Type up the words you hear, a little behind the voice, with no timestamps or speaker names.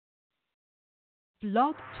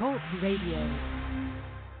Blog Talk Radio.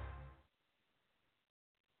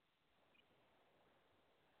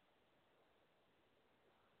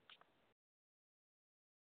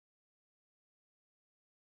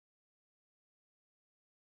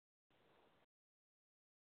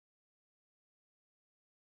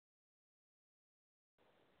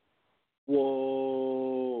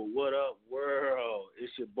 Whoa, what up, world?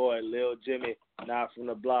 It's your boy, Lil Jimmy, now from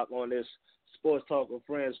the block on this Sports Talk with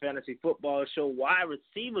Friends Fantasy Football Show, Wide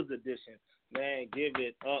Receivers Edition. Man, give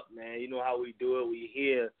it up, man. You know how we do it. We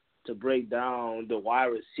here to break down the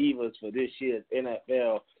wide receivers for this year's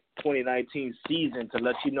NFL 2019 season to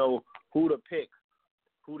let you know who to pick,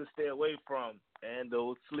 who to stay away from, and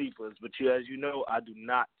those sleepers. But as you know, I do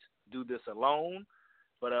not do this alone.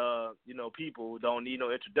 But, people don't need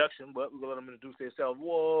no introduction, but we're going to let them introduce themselves.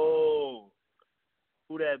 Whoa.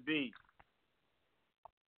 Who that be?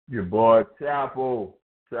 Your boy, Chapo.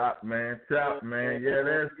 Chop, man. Yeah,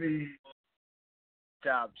 that's me.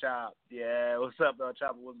 Chop. Yeah, what's up,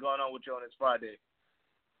 Chopper? What's going on with you on this Friday?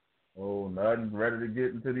 Oh, nothing. Ready to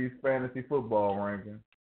get into these fantasy football rankings.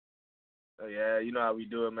 Yeah, you know how we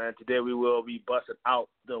do it, man. Today we will be busting out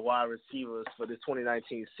the wide receivers for this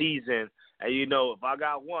 2019 season. And, if I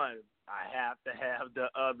got one, I have to have the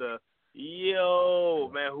other. Yo,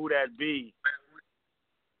 man, who that be?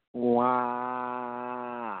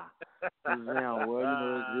 Wow.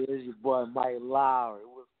 It's your boy Mike Lowry.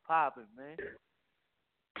 What's poppin', man?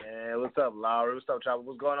 Yeah, what's up, Lowry? What's up, Chopper?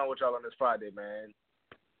 What's going on with y'all on this Friday, man?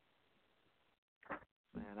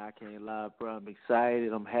 Man, I can't lie, bro. I'm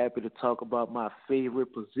excited. I'm happy to talk about my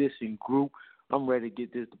favorite position group. I'm ready to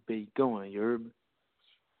get this debate going. You heard me?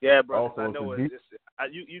 Yeah, bro. Also, I know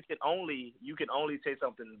you can only say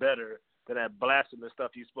something better than that blasphemous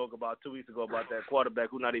stuff you spoke about 2 weeks ago about that quarterback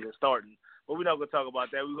who's not even starting. But we're not gonna talk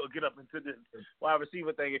about that. We're gonna get up into this wide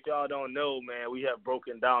receiver thing. If y'all don't know, man, we have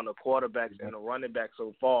broken down the quarterbacks and the running backs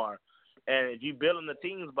so far. And if you building the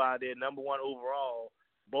teams by their number one overall,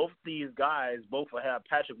 both these guys will have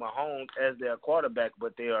Patrick Mahomes as their quarterback,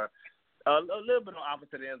 but they are a little bit on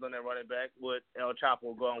opposite ends on their running back, with El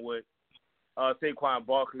Chapo going with Saquon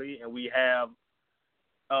Barkley, and we have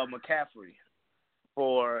McCaffrey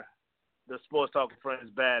for the Sports Talk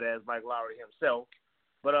Friends badass Mike Lowry himself.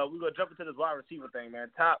 But we're going to jump into this wide receiver thing,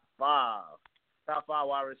 man. Top five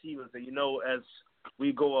wide receivers. And, as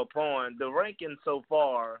we go upon, the ranking so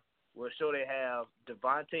far will show they have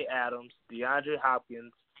Devontae Adams, DeAndre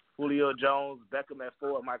Hopkins, Julio Jones, Beckham at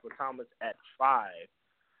 4, and Michael Thomas at 5.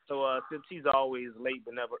 So since he's always late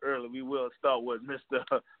but never early, we will start with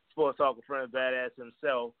Mr. Sports Talker Friend Badass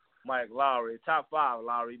himself, Mike Lowry. Top 5,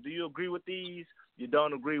 Lowry. Do you agree with these? You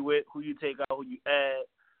don't agree with? Who you take out, who you add?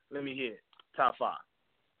 Let me hear it. Top 5.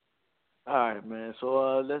 All right, man.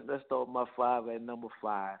 So let's start with my 5 at number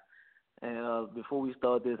 5. And before we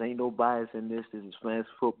start this, ain't no bias in this. This is fantasy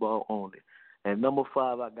football only. And number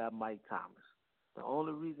 5, I got Mike Thomas. The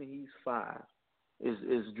only reason he's 5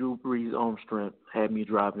 is Drew Brees' arm strength had me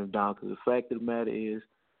driving him down. Because the fact of the matter is,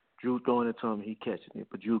 Drew throwing it to him, he catching it.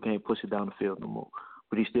 But Drew can't push it down the field no more.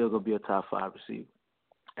 But he's still going to be a top 5 receiver.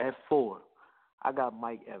 At 4, I got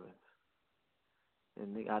Mike Evans.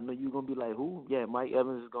 And I know you're going to be like, who? Yeah, Mike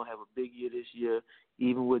Evans is going to have a big year this year,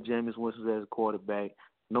 even with Jameis Winston as a quarterback.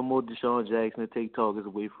 No more Deshaun Jackson to take targets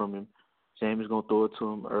away from him. Jameis going to throw it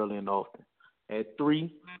to him early and often. At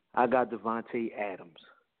 3, I got Devontae Adams.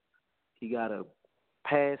 He got a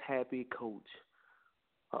pass-happy coach,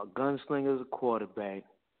 a gunslinger as a quarterback,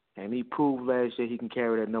 and he proved last year he can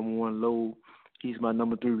carry that number 1 load. He's my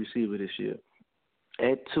number 3 receiver this year.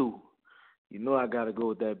 At 2, I got to go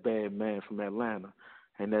with that bad man from Atlanta,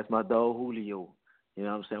 and that's my dog Julio. You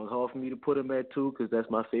know what I'm saying? It was hard for me to put him at 2 because that's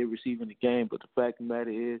my favorite receiver in the game, but the fact of the matter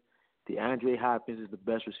is DeAndre Hopkins is the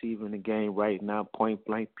best receiver in the game right now, point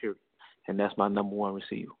blank, period. And that's my number 1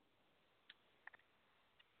 receiver.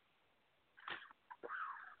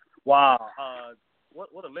 Wow.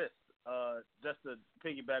 What a list. Just to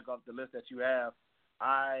piggyback off the list that you have,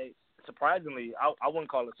 I wouldn't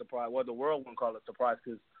call it surprise. Well, the world wouldn't call it surprise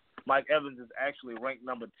because Mike Evans is actually ranked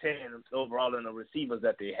number 10 overall in the receivers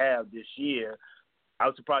that they have this year. I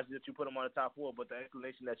was surprised that you put him on the top 4, but the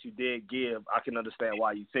explanation that you did give, I can understand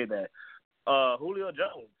why you say that. Julio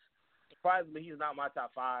Jones. Surprisingly, he's not my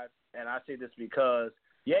top 5, and I say this because,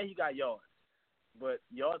 yeah, he got yards, but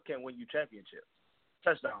yards can win you championships.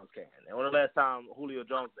 Touchdowns can. And when the last time Julio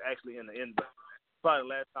Jones was actually in the end zone? Probably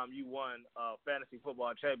the last time you won a fantasy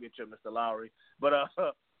football championship, Mr. Lowry. But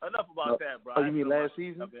enough about that, bro. Oh, you mean last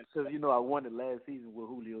season? Because, I won it last season with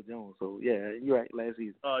Julio Jones. So, yeah, you're right, last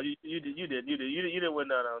season. You did. You didn't win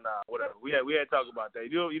no, whatever. We had to talk about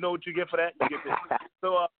that. You know what you get for that? You get this.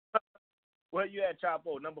 So, well, you at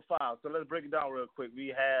Chapo, number 5. So let's break it down real quick. We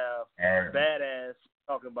have All right. Badass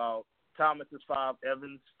talking about Thomas is 5,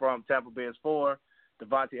 Evans from Tampa Bay is 4,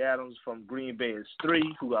 Devontae Adams from Green Bay is 3,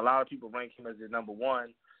 who a lot of people rank him as their number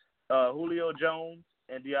 1. Julio Jones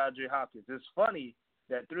and DeAndre Hopkins. It's funny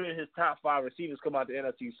that 3 of his top 5 receivers come out the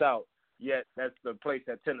NFC South, yet that's the place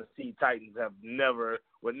that Tennessee Titans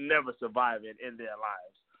would never survive in their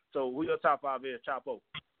lives. So who your top 5 is, Chapo?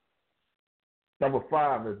 Number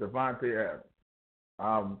 5 is Devontae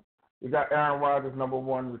Adams. We got Aaron Rodgers, number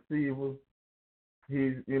 1 receiver.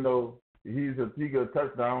 He's a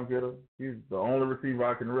touchdown getter. He's the only receiver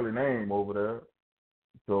I can really name over there.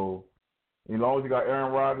 So, as long as you got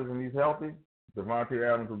Aaron Rodgers and he's healthy,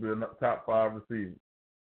 Devontae Adams will be a top 5 receiver.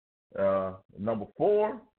 Number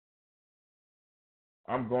 4,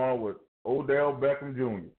 I'm going with Odell Beckham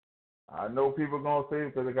Jr. I know people are going to say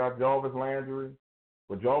because they got Jarvis Landry,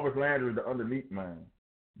 but Jarvis Landry is the underneath man.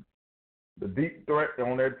 The deep threat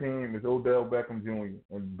on that team is Odell Beckham Jr.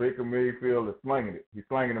 and Baker Mayfield is slinging it. He's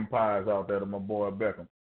slinging them pies out there to my boy Beckham.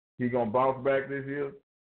 He's going to bounce back this year,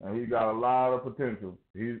 and he's got a lot of potential.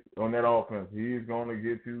 He's on that offense. He's going to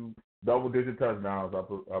get you double-digit touchdowns,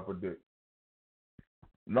 I predict.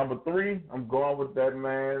 Number 3, I'm going with that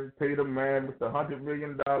man, Tatum man, with the $100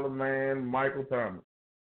 million man, Michael Thomas.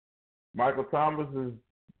 Michael Thomas is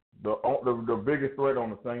the biggest threat on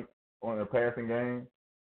the Saints on the passing game.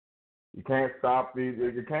 You can't stop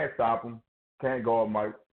him. Can't guard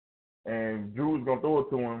Mike. And Drew's gonna throw it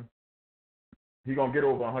to him. He's gonna get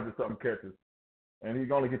over 100-something catches, and he's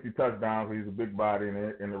gonna get you touchdowns because he's a big body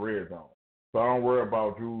in the red zone. So I don't worry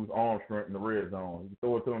about Drew's arm strength in the red zone. You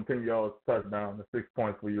throw it to him 10 yards, touchdown, that's 6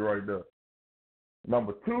 points for you right there.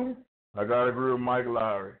 Number 2, I gotta agree with Mike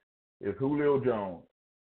Lowry, is Julio Jones.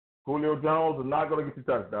 Julio Jones is not gonna get you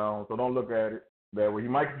touchdowns, so don't look at it that way. He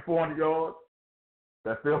might get you 400 yards.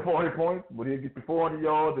 That's still 40 points, but he'll get you 400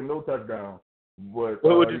 yards and no touchdowns. But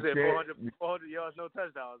what would you say? 400 yards, no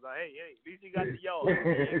touchdowns. Like, hey, at least you got the yards.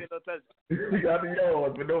 You ain't get no touchdowns. You got the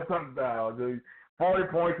yards, but no touchdowns. 40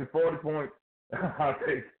 points is 40 points. I'll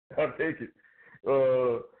take it.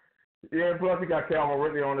 Plus he got Calvin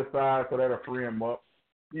Ridley on the side, so that'll free him up.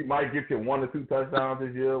 He might get you 1 or 2 touchdowns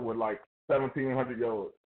this year with like 1,700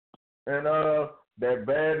 yards. And that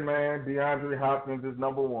bad man, DeAndre Hopkins, is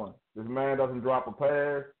number 1. This man doesn't drop a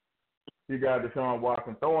pass. He got Deshaun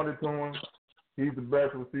Watson throwing it to him. He's the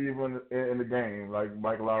best receiver in the game, like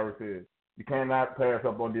Mike Lowry said. You cannot pass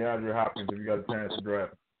up on DeAndre Hopkins if you got a chance to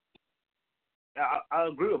draft him. I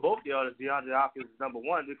agree with both of y'all that DeAndre Hopkins is number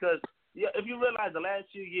 1 because if you realize the last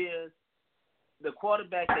few years, the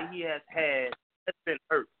quarterback that he has had has been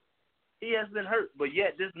hurt. He has been hurt, but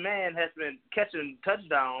yet this man has been catching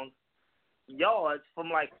touchdowns, yards from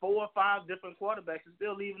like 4 or 5 different quarterbacks and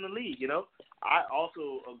still leaving the league, I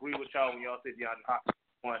also agree with y'all when y'all say DeAndre Hopkins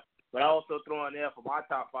is 1. But I also throw in there for my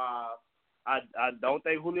top 5, I don't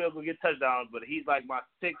think Julio will get touchdowns, but he's like my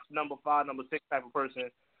number 5, number 6 type of person.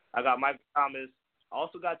 I got Michael Thomas. I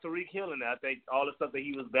also got Tyreek Hill in there. I think all the stuff that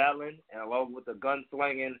he was battling, and along with the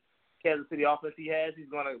gun-slinging Kansas City offense he has, he's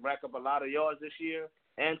going to rack up a lot of yards this year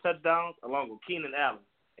and touchdowns, along with Keenan Allen.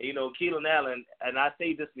 And, Keenan Allen, and I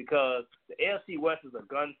say this because the AFC West is a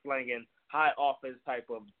gun-slinging, high offense type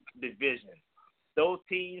of division. Those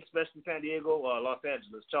teams, especially San Diego or Los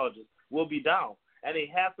Angeles Chargers, will be down, and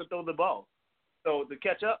they have to throw the ball. So to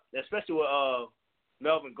catch up, especially with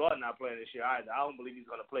Melvin Gordon not playing this year either, I don't believe he's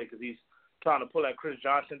going to play because he's trying to pull that Chris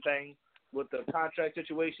Johnson thing with the contract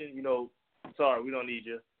situation. Sorry, we don't need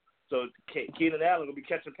you. So Keenan Allen will be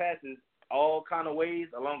catching passes all kind of ways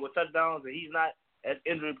along with touchdowns, and he's not as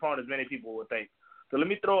injury prone as many people would think. So let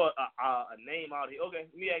me throw a name out here. Okay,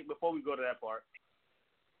 let me ask before we go to that part.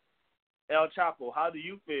 El Chapo, how do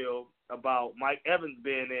you feel about Mike Evans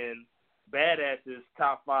being in Badass's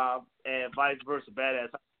top 5 and vice versa? Badass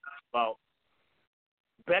about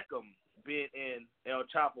Beckham being in El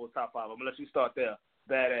Chapo's top 5. I'm gonna let you start there.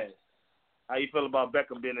 Badass, how you feel about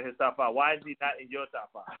Beckham being in his top 5? Why is he not in your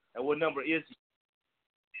top 5? And what number is he?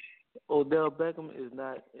 Odell Beckham is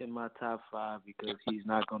not in my top 5 because he's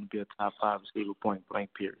not going to be a top 5 receiver point blank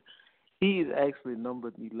period. He is actually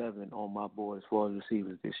number 11 on my board as far as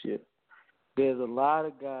receivers this year. There's a lot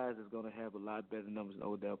of guys that's going to have a lot better numbers than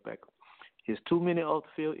Odell Beckham. He has too many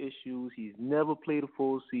off-the-field issues. He's never played a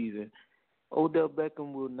full season. Odell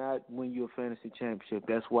Beckham will not win you a fantasy championship.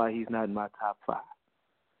 That's why he's not in my top 5.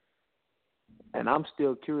 And I'm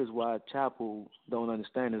still curious why Chapo don't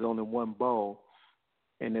understand there's only one ball,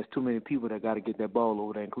 and there's too many people that got to get that ball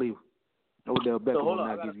over there in Cleveland. Odell Beckham will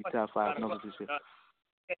not give you top 5 numbers this year.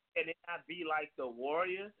 Can it not be like the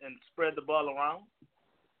Warriors and spread the ball around?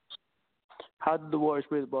 How did the Warriors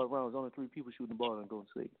spread the ball around? There's only 3 people shooting the ball in Golden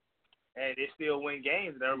State. And they still win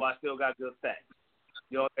games, and everybody still got good stats.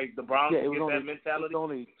 You know, like the Browns Yeah, get that mentality?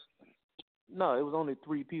 It was only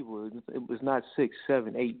 3 people. It was not 6,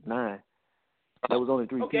 7, 8, 9. There was only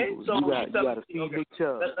 3 people. So you got to feed Nick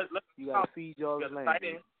Chubb. You got to feed Jarvis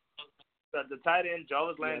Landry. The tight end,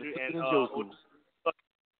 Jarvis Landry, and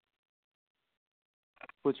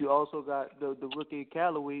but you also got the rookie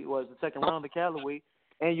Callaway, was the second round of Callaway,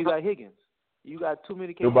 and you got Higgins. You got too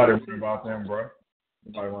many. Nobody worrying about them, bro.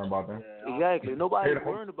 Nobody worrying about them. Yeah, exactly. Nobody's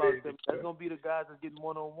worrying about them. That's gonna be the guys that's getting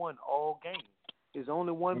one-on-one all game. It's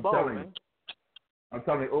only one ball, man. I'm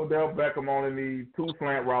telling you, Odell Beckham only needs 2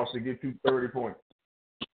 slant routes to get you 30 points.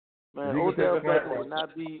 Man, Odell Beckham will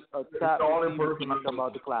not be a top receiver when he come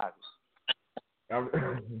out the closet.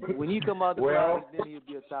 When he come out the closet, then he'll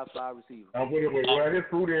be a top 5 receiver. Well, his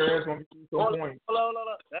fruity ass gonna get you some points. Hold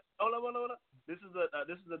on. This is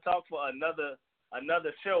a talk for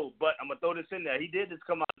another show, but I'm gonna throw this in there. He did just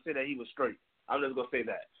come out and say that he was straight. I'm just gonna say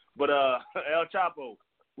that. But El Chapo,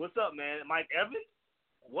 what's up, man? Mike Evans?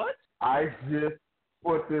 What? I just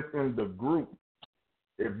put this in the group.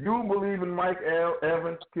 If you believe in Mike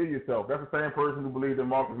Evans, kill yourself. That's the same person who believes in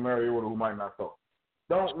Marcus Mariota, who might not talk.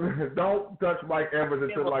 Don't touch Mike Evans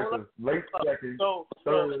until the late second. So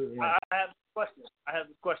I have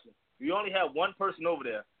this question. You only have one person over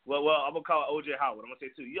there. Well, I'm gonna call it O.J. Howard. I'm gonna say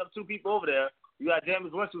 2. You have 2 people over there. You got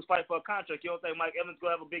Jameis Winston who's fighting for a contract. You don't think Mike Evans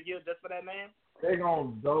gonna have a big year just for that man? They're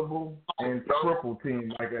gonna double and triple team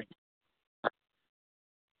Mike Evans.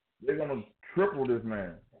 They're gonna triple this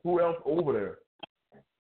man. Who else over there?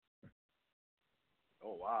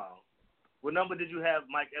 Oh wow. What number did you have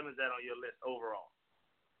Mike Evans at on your list overall?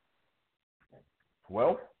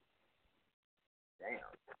 12. Damn.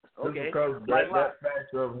 Okay. Just because that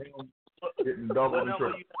factor of him getting double and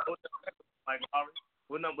triple.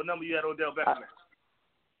 What number you had Odell Beckham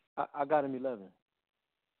at? I got him 11.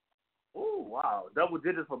 Oh wow, double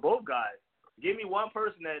digits for both guys. Give me one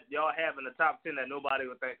person that y'all have in the top 10 that nobody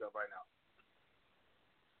would think of right now.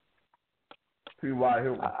 T.Y.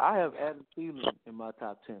 Hilton. I have Adam Thielen in my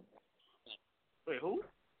top 10. Wait, who?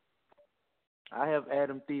 I have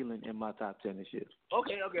Adam Thielen in my top 10 this year.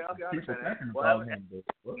 Okay. I understand that. Well,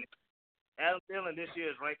 Adam Thielen this year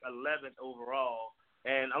is ranked 11th overall.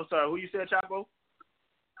 And I'm sorry, who you said, Chapo?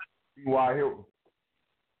 T.Y. Hilton.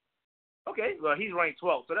 Okay, well, he's ranked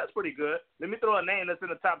 12th, so that's pretty good. Let me throw a name that's in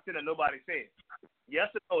the top 10 that nobody said. Yes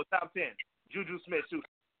or no, top 10. Juju Smith-Schuster.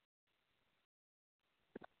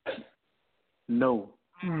 No.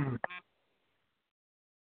 El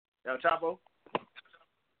Chapo?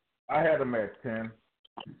 I had him at 10,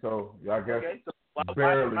 so I guess okay, so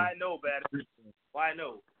barely. Why no, Bad? Why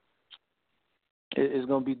no? It's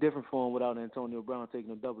going to be different for him without Antonio Brown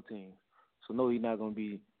taking a double team. So, no, he's not going to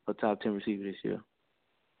be a top 10 receiver this year.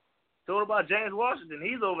 So what about James Washington?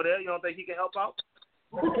 He's over there. You don't think he can help out?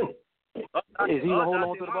 Is he going to hold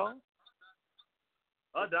on to the ball?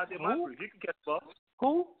 Dante Moncrief. He can catch the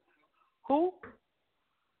ball. Who?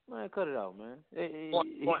 Man, cut it out, man.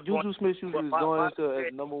 Juju Smith-Schuster is going into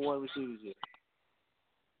as number 1 receiver here.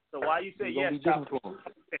 So why you say yes?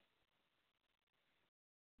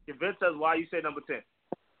 Convince us why you say number 10.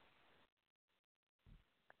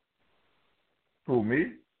 Who,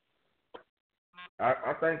 me?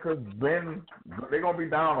 I think because Ben, they're going to be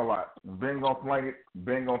down a lot. Ben going to flank it.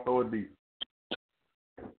 Ben going to throw it deep.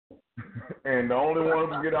 And the only one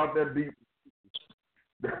who can get out that deep,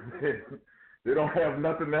 they don't have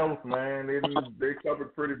nothing else, man. They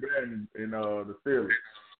covered pretty bad in the Steelers.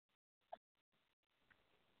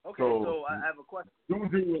 Okay, so I have a question.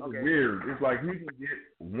 Juju is weird. It's like he can get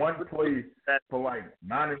one play for like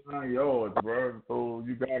 99 yards, bro. So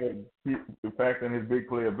you got to keep the fact in his big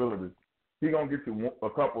play ability. He gonna get you a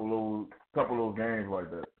couple of those games like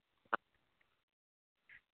that.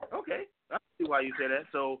 Okay, I see why you say that.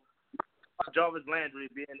 So Jarvis Landry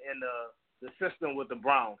being in the system with the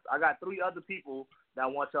Browns, I got 3 other people that I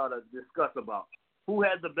want y'all to discuss about. Who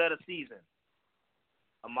has the better season?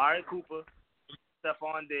 Amari Cooper,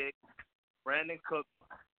 Stephon Diggs, Brandon Cook,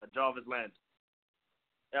 or Jarvis Landry?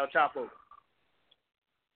 El Chapo.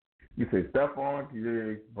 You say Stephon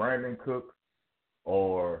Diggs, Brandon Cook,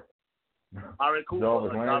 or Amari Cooper or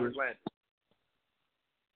Jarvis Landry?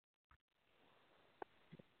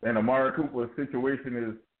 And Amari Cooper's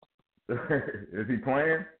situation is he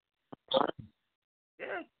playing?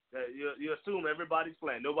 Yeah. You assume everybody's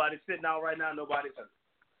playing. Nobody's sitting out right now. Nobody's hurt.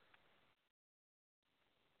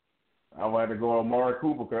 I would have to go Amari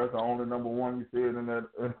Cooper because that's the only number 1 you said in that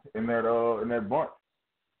bunch.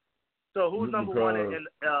 So who's number 1 in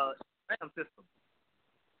Ram system?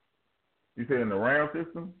 You said in the Ram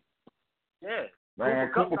system? Yeah.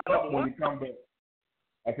 Man, Cooper Kupp Kupp when he come back.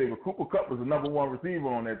 I say, but Cooper Kupp is the number one receiver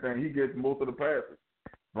on that thing. He gets most of the passes.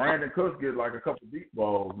 Brandon Cooks gets like a couple deep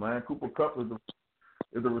balls, man. Cooper Kupp is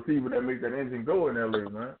the receiver that makes that engine go in LA,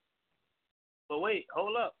 man. But wait,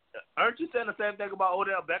 hold up. Aren't you saying the same thing about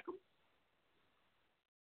Odell Beckham?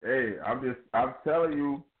 Hey, I'm telling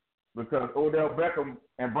you, because Odell Beckham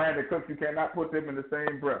and Brandon Cooks, you cannot put them in the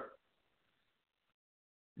same breath.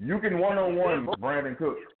 You can one-on-one Brandon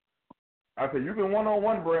Cooks. I said, you can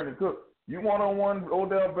one-on-one Brandon Cooks. You one-on-one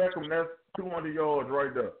Odell Beckham, that's 200 yards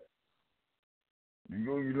right there.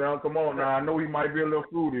 You now, come on now. I know he might be a little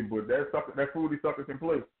fruity, but that fruity sucker can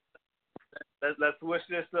play. Let's switch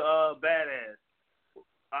this to badass.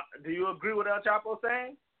 Do you agree with El Chapo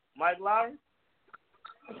saying, Mike Lowry?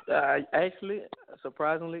 Actually,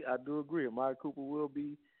 surprisingly, I do agree. Amari Cooper will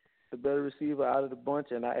be the better receiver out of the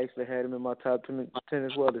bunch, and I actually had him in my top 10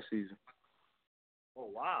 as well this season. Oh,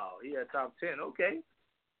 wow. He had top 10. Okay.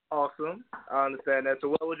 Awesome. I understand that. So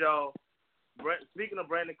what would y'all, speaking of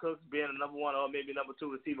Brandon Cooks being a number one or maybe number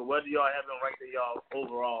two receiver, what do y'all have him ranked in y'all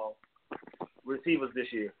overall receivers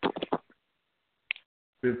this year?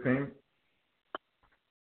 15.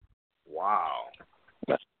 Wow.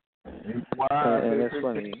 And that's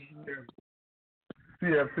funny. He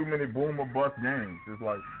have too many boom or bust games. It's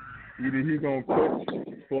like either he gonna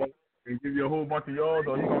cook and give you a whole bunch of yards,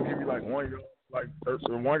 or he gonna give you like 1 yard, like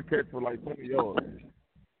one catch for like 20 yards.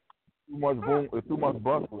 Too much boom. It's too much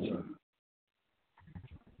bust for him.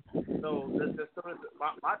 So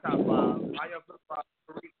my top five. How y'all feel about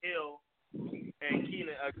Tariq Hill and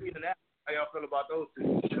Keenan Allen? How y'all feel about those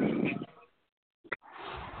two?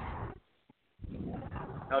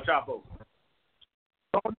 El Chapo.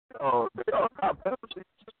 They all top 10.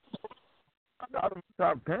 I got them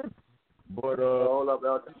top 10. But hold up,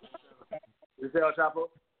 El Chapo. Is it El Chapo?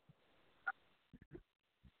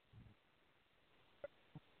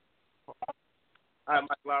 All right,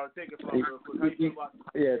 Mike Lowry, take it from real quick.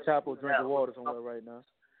 Yeah, Chapo drinking water somewhere right now.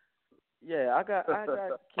 Yeah, I got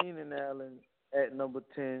Keenan Allen at number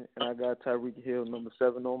 10, and I got Tyreek Hill number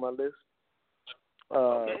 7 on my list.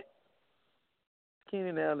 Okay.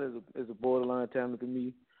 Keenan Allen is a borderline talent to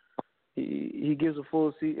me. He gives a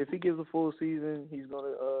full season. If he gives a full season, he's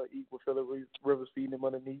gonna equal Phillip Rivers feeding him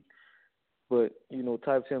underneath. But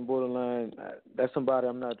type 10 borderline. That's somebody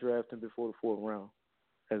I'm not drafting before the 4th round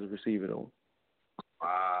as a receiver though.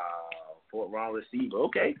 Wow, 4th round receiver.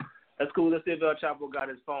 Okay, that's cool. Let's see if El Chapo got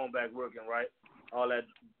his phone back working, right? All that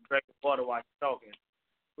drinking water while he's talking.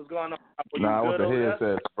 What's going on? Nah, with the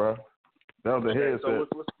headset, bro. That was the headset.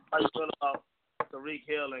 So how you feel about Tariq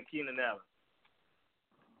Hill and Keenan Allen?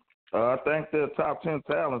 I think they're top 10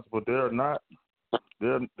 talents, but they're not.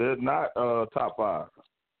 They're not top 5.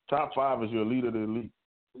 Top 5 is your leader of the elite.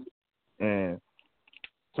 And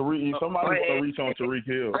Tariq, somebody want to reach on Tariq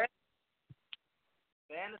Hill.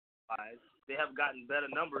 Fantasy-wise, they have gotten better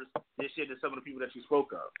numbers this year than some of the people that you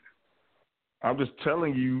spoke of. I'm just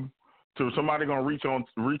telling you, somebody gonna reach on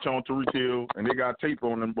Tariq Hill, and they got tape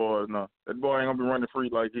on them boys now. That boy ain't gonna be running free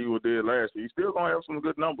like he did last year. He's still gonna have some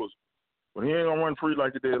good numbers, but he ain't gonna run free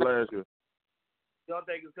like he did last year. You don't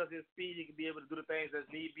think it's because his speed he can be able to do the things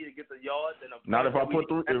that need be to get the yards? Not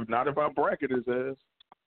if I bracket his ass.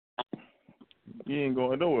 He ain't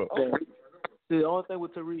going nowhere. Okay. The only thing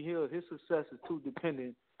with Tariq Hill, his success is too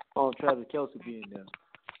dependent on Travis Kelce being there.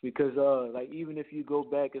 Because, even if you go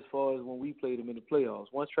back as far as when we played him in the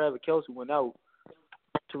playoffs, once Travis Kelce went out,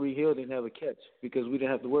 Tariq Hill didn't have a catch because we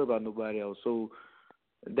didn't have to worry about nobody else. So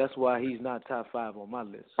that's why he's not top 5 on my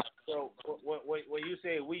list. So when you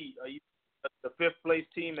say we, are you the 5th place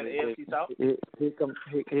team in the AFC South? Here come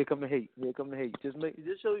the hate. Here come the hate. Just make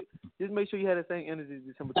sure you had the same energy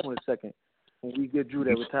December 22nd when we get Drew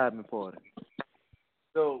that retirement party.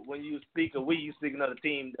 So when you speak of we, you speaking of the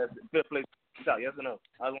team that's the 5th place South, yes or no?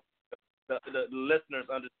 I want the listeners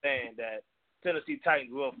understand that Tennessee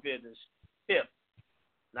Titans will finish 5th,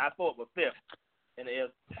 not 4th, but 5th in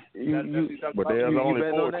the AFC. But there's only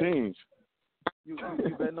 4 teams. You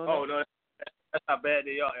betting on that? Oh no, that's how bad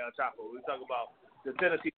they are, El Chapo. We talk about the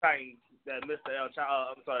Tennessee Titans that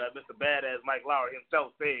that Mr. Badass Mike Lowry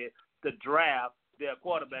himself said to draft their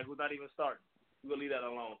quarterback who's not even starting. We'll leave that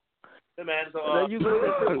alone. Hey, man, so you go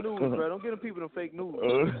to fake news, bro. Don't get them people the fake news.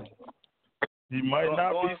 He might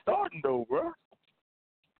not be starting though, bro.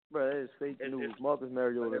 Bro, that is fake news. Marcus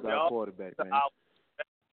Mariota is our quarterback, man.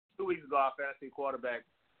 2 weeks ago, our fantasy quarterback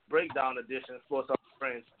breakdown edition, Sports Talk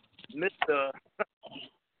Friends, Mr.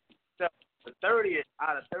 the 30th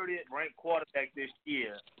out of 30th ranked quarterback this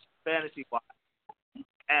year, fantasy-wise,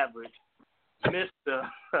 average, Mr.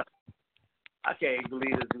 I can't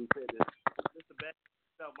believe this dude said this.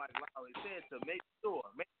 Mr. yourself, Mike Lowry, said to make sure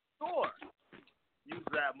you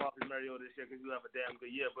draft Marcus Mariota this year because you have a damn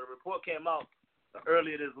good year. But a report came out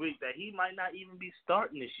earlier this week that he might not even be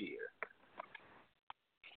starting this year.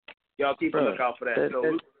 Y'all keep a lookout for that.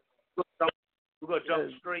 So we're going to jump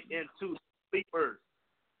straight into sleepers.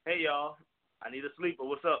 Hey, y'all, I need a sleeper.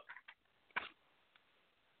 What's up?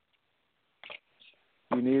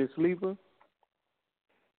 You need a sleeper?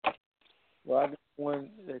 Well, I got one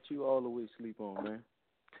that you always sleep on, man.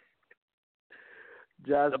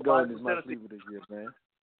 Josh Gordon is my sleeper this year, man.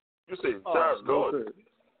 You say Josh Gordon?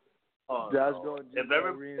 Josh Gordon.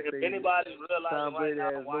 If anybody realizes right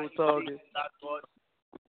now why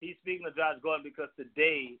he's speaking to Josh Gordon because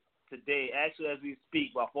today, actually as we speak,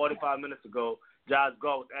 about 45 minutes ago, Josh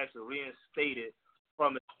Gordon was actually reinstated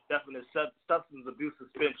from a definite substance abuse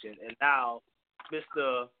suspension, and now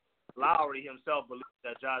Mr. Lowry himself believes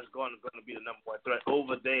that Josh Gordon is going to be the number one threat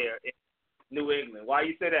over there in New England. Why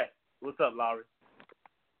you say that? What's up, Lowry?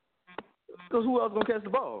 Because who else going to catch the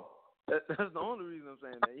ball? That's the only reason I'm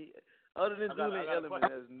saying that. Other than Julian Edelman,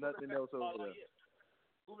 there's nothing else over there.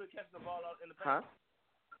 Who been catching the ball out in the paint?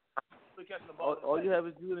 All you have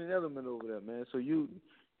is Julian Edelman over there, man. So you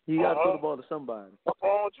got to throw the ball to somebody. What's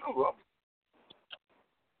wrong with you, bro?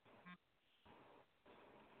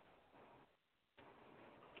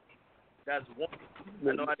 That's one.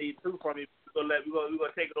 I know I need two from you. We're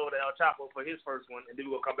gonna take it over to El Chapo for his first one, and then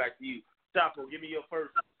we're gonna come back to you. Chapo, give me your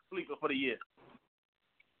first sleeper for the year.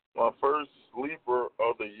 My first sleeper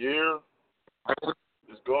of the year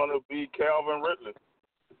is gonna be Calvin Ridley.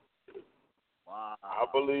 Wow. I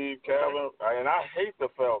believe Calvin, and I hate the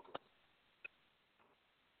Falcons.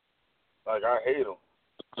 Like, I hate them.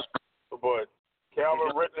 But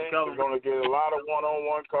Calvin Ridley is going to get a lot of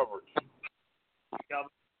one-on-one coverage.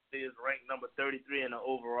 Calvin Ridley is ranked number 33 in the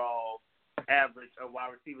overall average of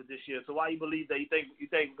wide receivers this year. So why you believe that? You think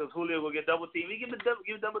because Julio will get double teamed? He get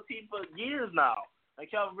double teamed for years now. And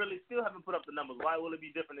Calvin Ridley still haven't put up the numbers. Why will it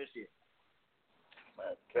be different this year?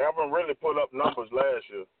 Man, Calvin Ridley put up numbers last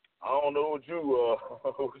year. I don't know what you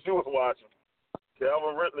was watching.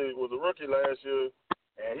 Calvin Ridley was a rookie last year,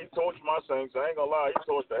 and he torched my Saints. I ain't gonna lie, he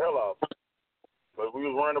torched the hell out. But we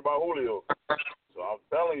was worrying about Julio. So I'm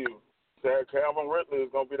telling you, Calvin Ridley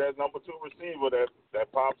is gonna be that number 2 receiver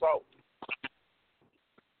that pops out.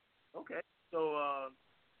 Okay. So,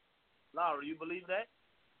 Laura, you believe that?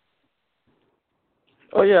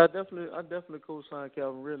 Oh yeah, I definitely co-sign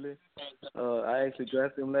Calvin Ridley. I actually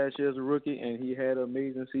drafted him last year as a rookie, and he had an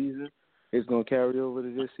amazing season. It's gonna carry over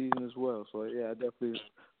to this season as well. So yeah,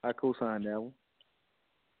 I co-sign that one.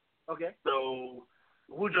 Okay. So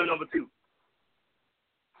who's your number 2?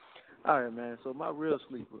 All right, man. So my real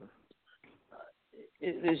sleeper,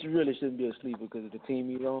 it really shouldn't be a sleeper because of the team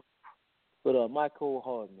he's on. But Michael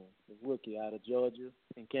Hardman, the rookie out of Georgia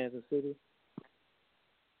in Kansas City,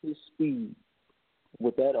 his speed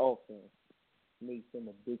with that offense makes him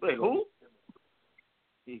a big player. Wait, who?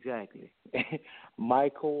 Exactly.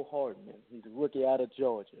 Michael Hardman. He's a rookie out of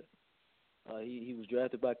Georgia. He was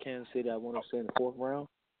drafted by Kansas City, I want to say, in the 4th round.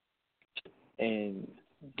 And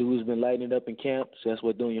dude's been lighting it up in camp, so that's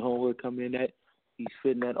what doing your homework come in at. He's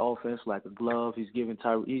fitting that offense like a glove. He's giving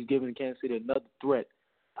Kansas City another threat,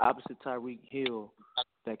 opposite Tyreek Hill,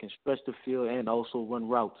 that can stretch the field and also run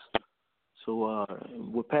routes. So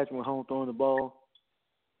with Patrick Mahomes throwing the ball,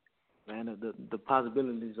 man, the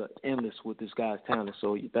possibilities are endless with this guy's talent.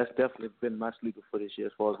 So that's definitely been my sleeper for this year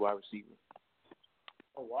as far as wide receiver.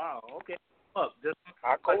 Oh, wow. Okay. I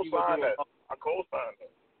co-sign that.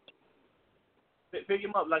 Pick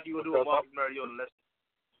him up like you would do with Marcus Mariota.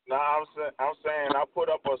 I'm saying I put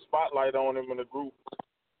up a spotlight on him in the group.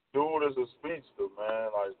 Dude is a speedster,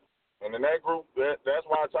 man. Like, and in that group, that's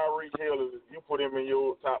why Tyreek Hill you put him in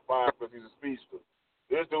your top 5 because he's a speedster.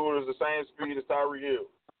 This dude is the same speed as Tyreek Hill.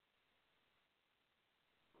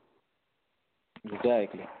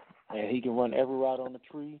 Exactly, and he can run every route on the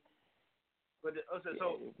tree. But I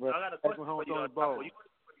got a question for you.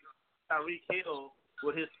 Tyreek Hill,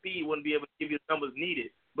 with his speed, wouldn't be able to give you the numbers needed.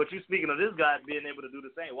 But you speaking of this guy being able to do the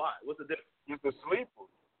same. Why? What's the difference? He's a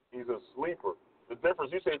sleeper. The difference,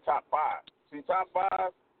 you say top 5. See, top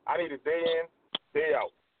 5, I need a day in, day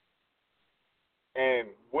out. And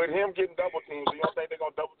with him getting double teamed, so you don't think they're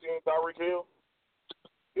going to double team Tyreek Hill?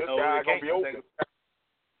 This guy going to be open.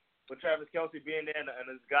 With Travis Kelce being there and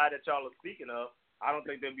this guy that y'all are speaking of, I don't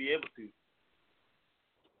think they'll be able to.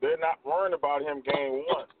 They're not worrying about him game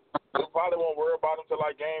 1. They probably won't worry about him till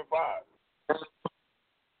like game 5.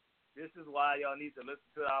 This is why y'all need to listen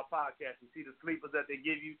to our podcast. You see the sleepers that they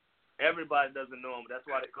give you. Everybody doesn't know them. That's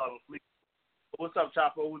why they call them sleepers. What's up,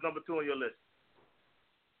 Chapo? Who's number 2 on your list?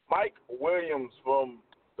 Mike Williams from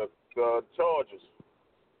the Chargers.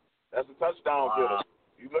 That's a touchdown getter.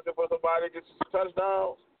 You looking for somebody that gets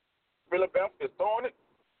touchdowns? Philip F. is throwing it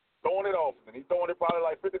often. He's throwing it probably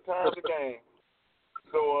like 50 times a game.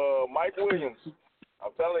 So Mike Williams,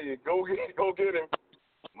 I'm telling you, go get him.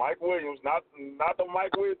 Mike Williams, not the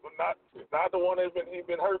Mike Williams, not the one that's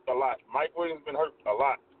been hurt a lot. Mike Williams been hurt a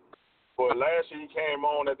lot. But last year he came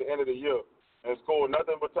on at the end of the year and scored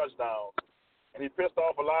nothing but touchdowns. And he pissed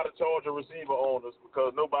off a lot of Charger receiver owners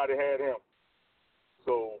because nobody had him.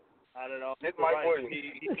 So I don't know. Get Mike Williams.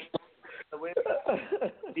 He's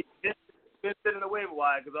been sitting in the waiver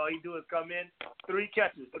wire because all he do is come in, 3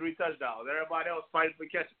 catches, 3 touchdowns. Everybody else fighting for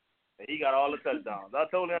catches, and he got all the touchdowns. I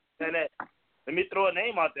told him that. Let me throw a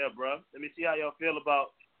name out there, bro. Let me see how y'all feel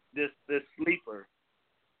about this sleeper,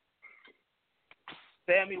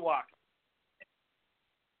 Sammy Watkins.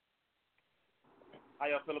 How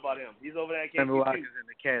y'all feel about him? He's over there at Sammy Watkins in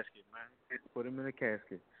the casket, man. Put him in the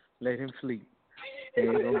casket. Let him sleep. He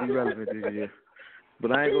ain't gonna be relevant this year.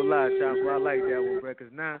 But I ain't gonna lie, Chopper, I like that one, bro.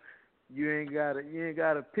 Cause now you ain't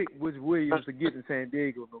gotta pick which Williams to get in San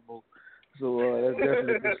Diego no more. So that's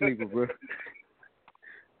definitely a sleeper, bro.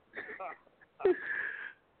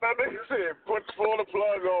 That nigga said, pull the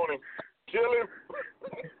plug on him, kill him.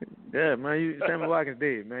 Yeah, man, Sammy Watkins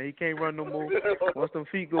dead, man. He can't run no more. Once them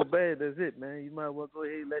feet go bad, that's it, man. You might as well go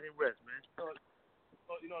ahead and let him rest, man.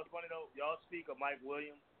 You know, it's funny though. Y'all speak of Mike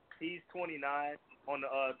Williams. He's 29 on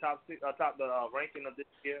the top ranking of this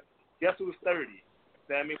year. Guess who's 30?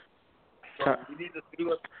 Sammy. So you need to see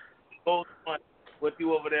what's going on with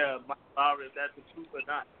you over there, Mike Lowry, if that's the truth or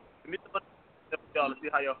not. Let me y'all to see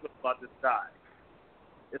how y'all feel about this guy.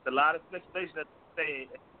 It's a lot of speculation that say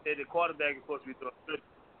the quarterback is supposed to be doing good.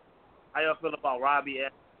 How y'all feel about Robbie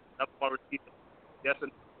Anderson, number 1 receiver? Yes or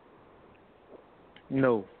no?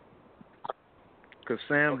 No. Because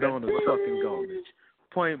Sam Darnold is fucking garbage.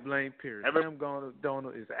 Point blank, period. Sam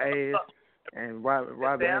Darnold is ass, and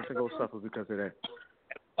Robbie Anderson going to suffer because of that.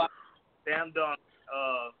 Sam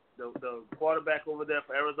Darnold, the quarterback over there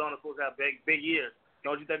for Arizona, is supposed to have big years.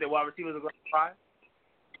 Don't you think that wide receivers are going to try?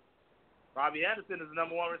 Robbie Anderson is the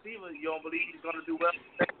number 1 receiver. You don't believe he's going to do well?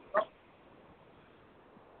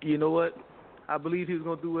 You know what? I believe he was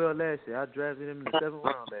going to do well last year. I drafted him in the 7th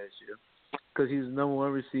round last year because he's the number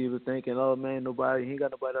 1 receiver thinking, oh, man, he ain't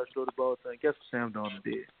got nobody else to throw the ball to. Guess what Sam Darnold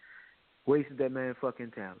did? Wasted that man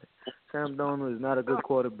fucking talent. Sam Darnold is not a good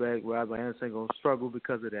quarterback. Robbie Anderson going to struggle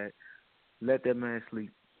because of that. Let that man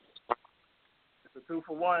sleep. It's a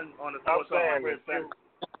 2-for-1 on the sports talk.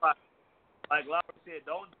 Like Lowry said,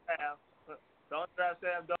 don't draft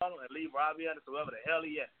Sam Darnold and leave Robbie Anderson, whoever the hell he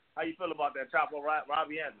is. How you feel about that chop on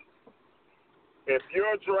Robbie Anderson? If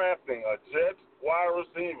you're drafting a Jets wide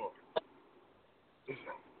receiver, just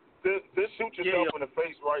shoot yourself in the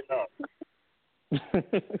face right now.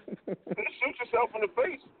 Just shoot yourself in the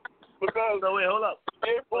face because. So wait, hold up.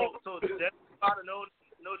 So Jameson Crowder, no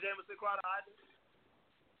Jameson Crowder either.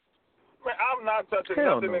 Man, I'm not touching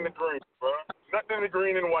nothing in the green, bro. Nothing in the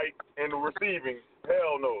green and white and the receiving.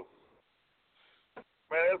 Hell no.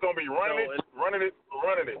 Man, it's gonna be running it.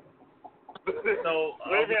 So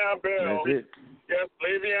Le'Veon Bell. Yes,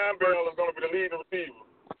 Le'Veon Bell is gonna be the leading receiver.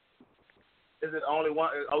 Is it only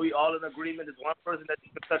one? Are we all in agreement? There's one person that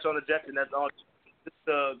you can touch on the Jets, and that's on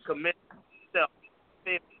the commit self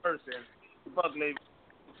person. Fuck Le'Veon.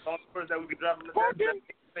 The only person that we can drop in the Jets.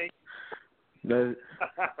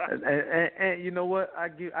 And you know what? I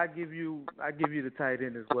give you the tight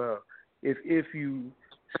end as well. If you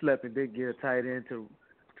slept and did get a tight end to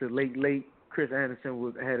late, Chris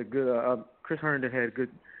Anderson had a good. Chris Herndon had a good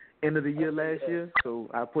end of the year last year, so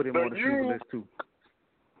I put him on the sleeper list too.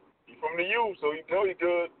 He's from the U, so you know he's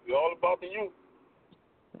good. He's all about the U.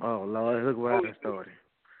 Oh Lord, look where I started.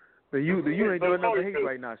 The U ain't doing nothing hate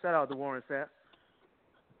right now. Shout out to Warren Sapp.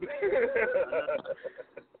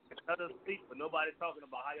 Another sleeper. Nobody's talking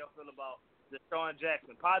about how y'all feel about Deshaun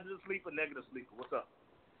Jackson. Positive sleeper, negative sleeper. What's up?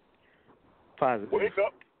 Positive. Wake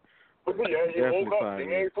up. Yeah, he woke up. Positive.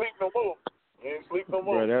 He ain't sleep no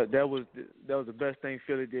more. Bro, that was the best thing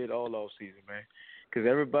Philly did all off season, man. Because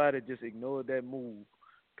everybody just ignored that move.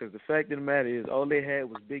 Because the fact of the matter is, all they had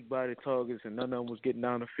was big body targets, and none of them was getting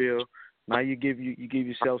down the field. Now you give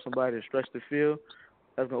yourself somebody to stretch the field.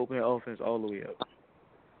 That's gonna open your offense all the way up.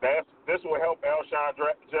 This will help Alshon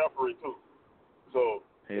Jeffrey too. So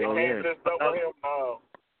they can't just double him now.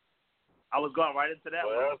 I was going right into that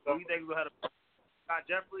one. Who do you think is gonna have Alshon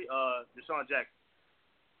Jeffrey? Deshaun Jackson.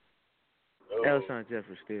 Alshon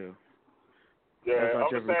Jeffrey still. Yeah, I'm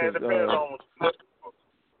just saying it depends on.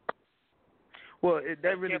 Well,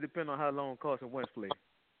 that really depends on how long Carson Wentz plays.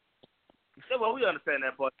 Yeah, well, we understand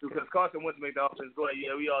that part too, because Carson Wentz made the offense go.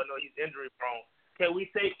 Yeah, we all know he's injury prone. Can we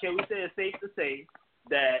say it's safe to say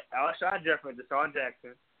that Alshon Jeffrey and Deshaun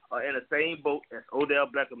Jackson are in the same boat as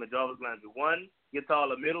Odell Beckham and Jarvis Landry? One gets all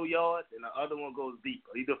the middle yards, and the other one goes deep.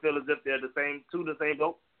 Do you feel as if they're the same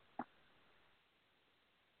boat?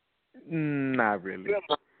 Not really.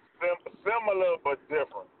 Similar but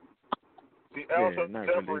different. See, Alshon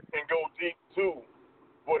Jeffrey can go deep too,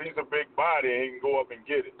 but he's a big body and he can go up and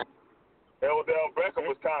get it. Odell Beckham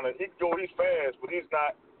was he's fast, but he's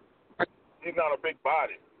not a big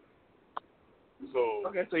body. So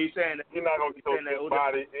so you're saying that he's not gonna get those big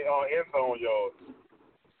body end zone yards.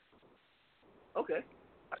 Okay,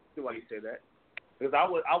 I see why you say that. Because I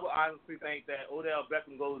would honestly think that Odell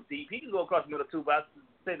Beckham goes deep. He can go across the middle too, but I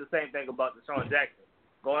say the same thing about Deshaun Jackson.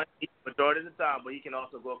 Going deep majority of the time, but he can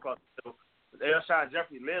also go across the middle. Alshon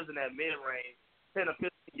Jeffrey lives in that mid-range, 10 or 15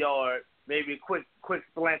 yard, maybe quick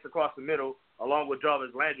slants across the middle, along with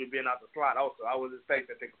Jarvis Landry being out the slot also. I would just think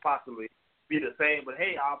that they could possibly be the same. But,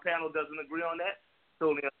 hey, our panel doesn't agree on that.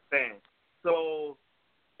 Totally understand. So,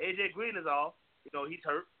 A.J. Green is off. You know, he's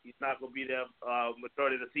hurt. He's not going to be there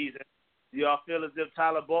majority of the season. Do y'all feel as if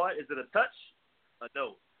Tyler Boyd, is it a touch or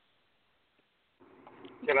no?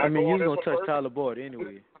 I mean, you're going to touch Tyler Boyd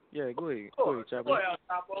anyway. Yeah, go ahead. Go ahead, Chapo. Go ahead,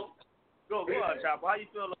 Chapo. Go ahead, Chapo. How you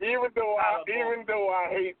feel about even though I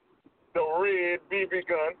hate the red BB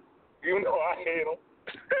gun, even though I hate him,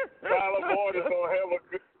 Tyler Boyd is going to have a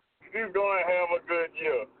good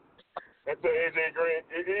year until A.J. Green.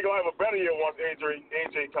 He's going to have a better year once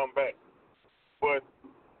A.J. come back. But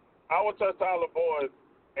I would touch Tyler Boyd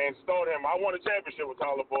and start him. I won a championship with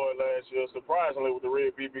Tyler Boyd last year, surprisingly, with the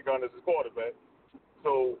red BB gun as his quarterback.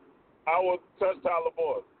 So I would touch Tyler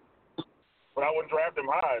Boyd. But I wouldn't draft him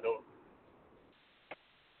high, though.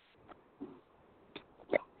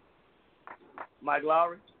 Mike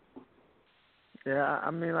Lowry? Yeah, I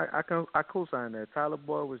mean, I co-sign that. Tyler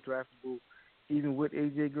Boyd was draftable even with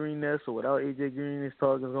A.J. Green there, so without A.J. Green, his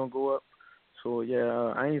target's going to go up. So,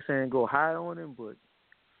 yeah, I ain't saying go high on him, but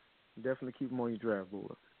definitely keep him on your draft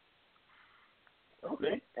board.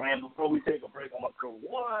 Okay. And before we take a break, I'm going to throw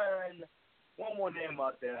one more name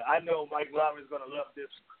out there. I know Mike Lowry's going to love this.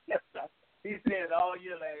 He said it all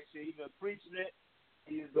year last year. He's been preaching it.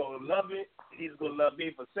 He's going to love it. He's going to love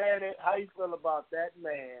me for saying it. How you feel about that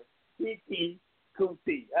man, Keke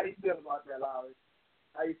Coutee? How you feel about that, Lowry?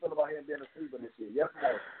 How you feel about him being a sleeper this year? Yes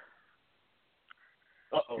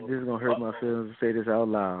or no? This is going to hurt my feelings to say this out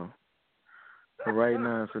loud. But right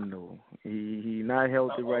now, it's a no. He not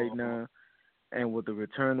healthy right now. And with the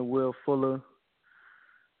return of Will Fuller,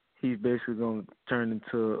 he's basically going to turn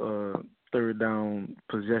into a third down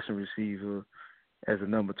possession receiver as a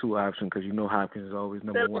number 2 option because you know Hopkins is always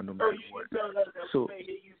number 1 no matter what. So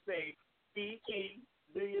you say, Keke,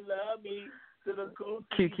 do you love me?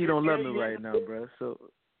 Keke don't love me right now, bro. So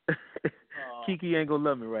Keke ain't gonna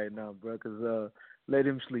love me right now, bro. Cause let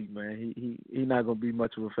him sleep, man. He not gonna be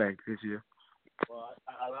much of a factor this year. Well,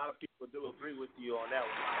 a lot of people do agree with you on that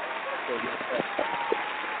one.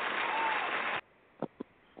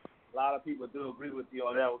 A lot of people do agree with you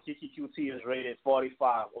on that one. Keke Coutee is rated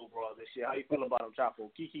 45 overall this year. How you feel about him, Chapo?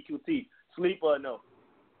 Keke Coutee, sleep or no?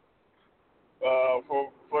 For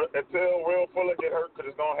until Will Fuller get hurt, because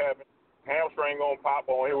it's gonna happen. Hamstring gonna pop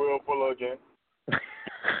on here, Will Fuller again.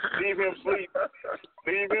 Leave him sleep.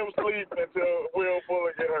 Leave him sleep until Will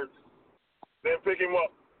Fuller get hurt. Then pick him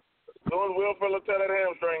up. As soon as Will Fuller tear that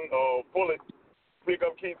hamstring, pull it, pick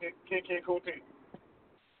up Keke Coutee.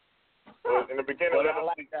 In the beginning,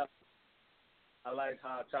 I like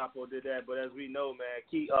how Chapo did that, but as we know, man,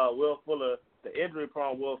 Will Fuller, the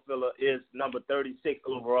injury-prone Will Fuller, is number 36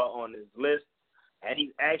 overall on his list, and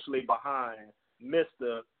he's actually behind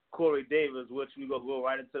Mr. Corey Davis, which we go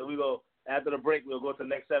right into. We go after the break. We'll go to the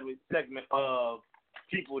next segment of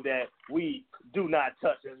people that we do not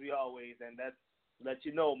touch, as we always, and that's let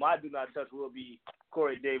you know my do not touch will be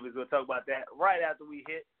Corey Davis. We'll talk about that right after we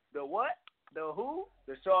hit the what, the who,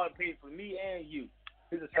 the Sean Payton for me and you.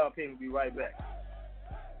 This is Sean Payton. We'll be right back.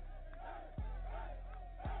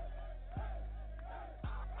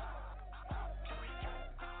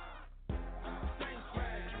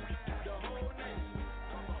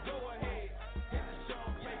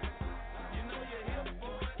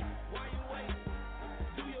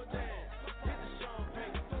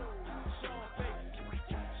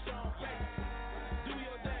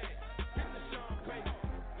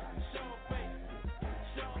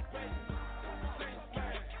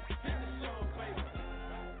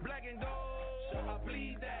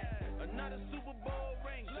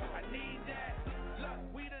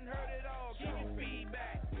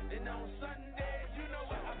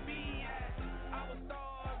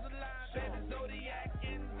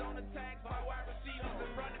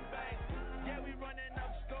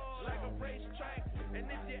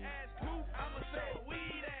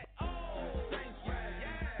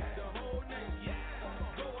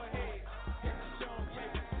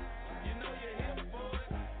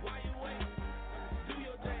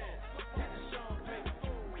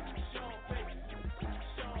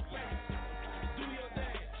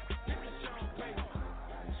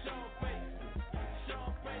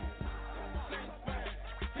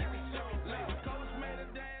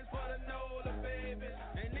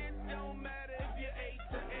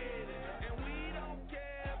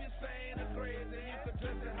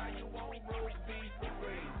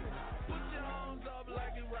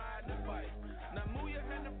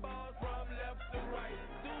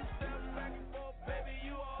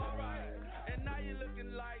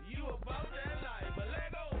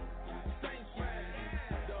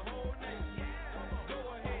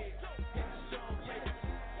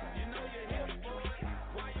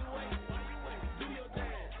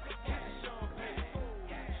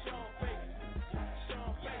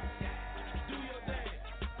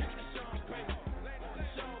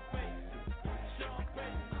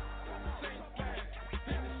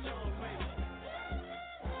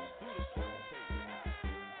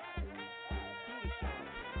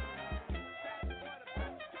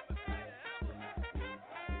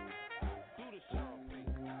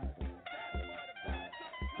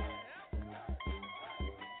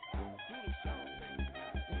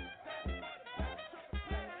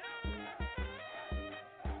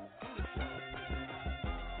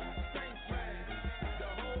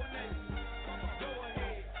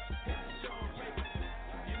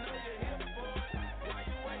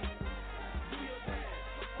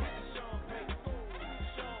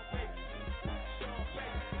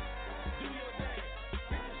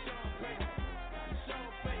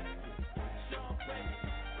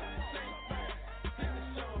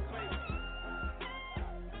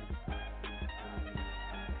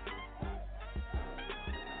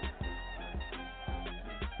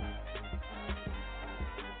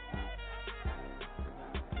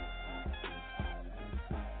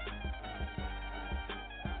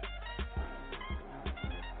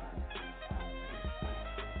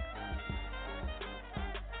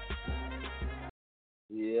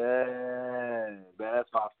 Yeah, man, that's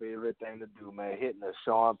my favorite thing to do, man. Hitting the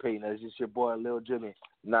Sean Payton. That's just your boy, Lil Jimmy,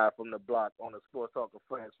 not from the block on the Sports Talk of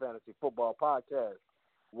Friends Fantasy Football Podcast.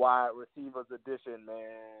 Wide Receivers Edition,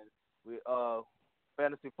 man. We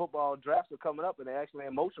fantasy football drafts are coming up, and they're actually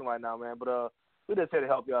in motion right now, man. But we just here to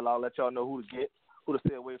help y'all out, let y'all know who to get, who to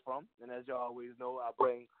stay away from. And as y'all always know, I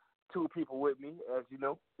bring two people with me, as you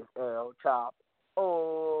know. Chop,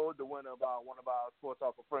 the winner of one of our Sports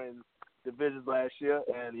Talk of Friends divisions last year,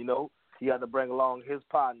 and he had to bring along his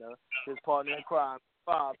partner in crime,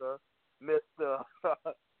 father, Mr.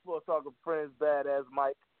 Sports Talk of Friends badass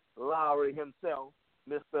Mike Lowry himself.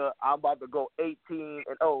 Mr. I'm about to go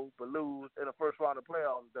 18-0, but lose in the first round of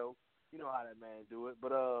playoffs, though. You know how that man do it.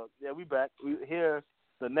 But yeah, we back. We here.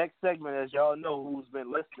 The next segment, as y'all know, who's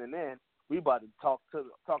been listening in, we about to talk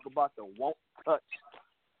about the won't touch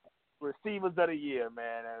receivers of the year,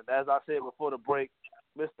 man. And as I said before the break,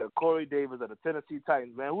 Mr. Corey Davis of the Tennessee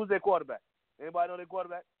Titans, man. Who's their quarterback? Anybody know their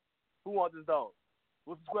quarterback? Who wants this dog?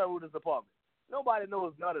 What's the square root of this department? Nobody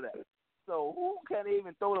knows none of that. So who can they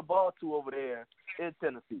even throw the ball to over there in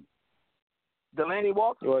Tennessee? Delaney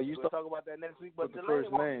Walker. Well, we'll talk about that next week. But Delaney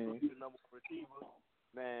Walker will be the number one receiver.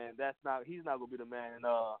 Man, he's not gonna be the man. And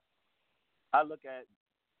I look at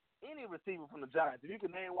any receiver from the Giants. If you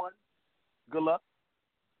can name one, good luck.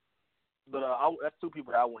 But that's two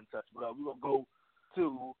people that I wouldn't touch. But we're gonna go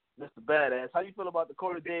to Mr. Badass. How you feel about the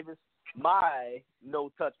Corey Davis, my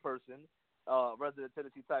no-touch person, resident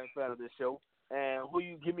Tennessee Titans fan of this show? And who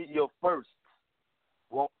you give me your first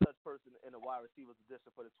won't-touch person in the wide receivers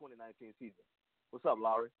edition for the 2019 season? What's up,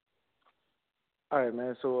 Lowry? All right,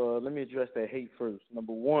 man. So let me address that hate first.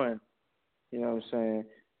 Number one, you know what I'm saying,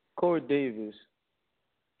 Corey Davis,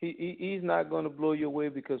 he's not going to blow you away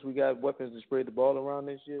because we got weapons to spread the ball around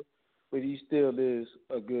this year, but he still is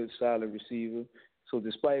a good, solid receiver. So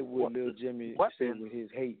despite what Lil Jimmy said with his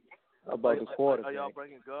hate about the quarterback. Are y'all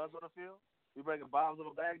bringing guns on the field? You bringing bombs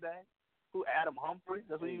on Baghdad? Who, Adam Humphrey?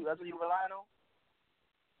 That's what you relying on?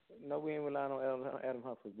 No, we ain't relying on Adam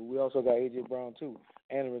Humphrey, but we also got A.J. Brown, too,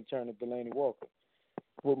 and a return of Delaney Walker.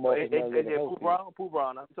 Pooh Brown? You talking about Pooh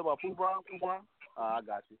Brown? I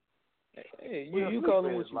got you. Hey, you call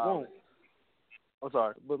him what you want. I'm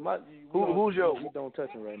sorry. But who's your... You don't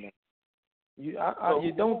touch him right now. You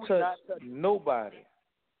don't touch nobody.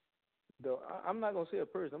 I'm not going to say a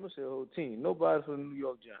person. I'm going to say a whole team. Nobody for the New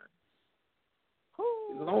York Giants.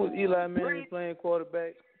 As long as Eli Manning is playing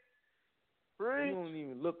quarterback, you don't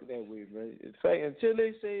even look that way, man. In fact, until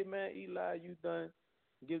they say, man, Eli, you done,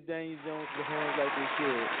 give Daniel Jones the hands like they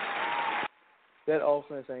should, that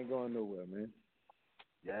offense ain't going nowhere, man.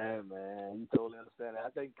 Yeah, man, you totally understand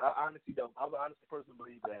that. I honestly personally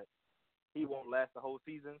believe that he won't last the whole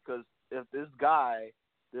season because if this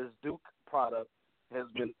Duke product has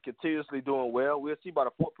been continuously doing well, we'll see by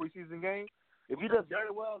the fourth preseason game. If he does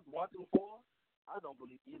very well, 1-4, I don't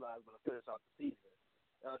believe Eli is going to finish out the season.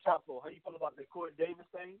 Chapo, how you feel about the Corey Davis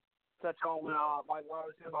thing? Touch on what Mike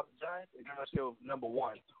Lowry said about the Giants, and give us your number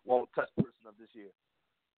one won't touch person of this year.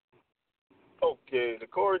 Okay, the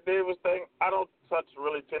Corey Davis thing, I don't touch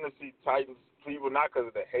really Tennessee Titans people, not because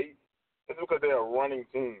of the hate. It's because they're a running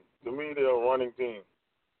team. To me, they're a running team.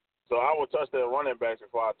 So I would touch their running backs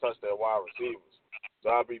before I touch their wide receivers.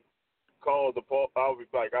 So I'll be cautious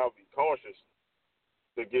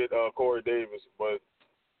to get Corey Davis. But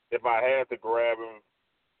if I had to grab him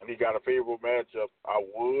and he got a favorable matchup, I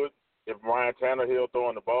would. If Ryan Tannehill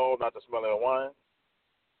throwing the ball, not to smell of wine,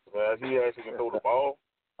 he actually can throw the ball.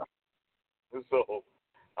 So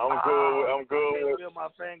I'm good.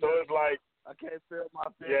 So it's like, I can't feel my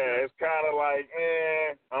fingers. Yeah, it's kind of like,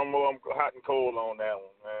 I'm hot and cold on that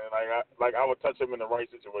one, man. Like I would touch him in the right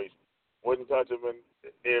situation. Wouldn't touch him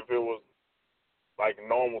if it was like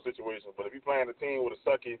normal situations. But if you're playing a team with a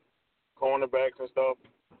sucky cornerbacks and stuff,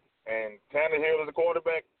 and Tannehill is a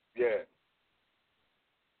quarterback, yeah.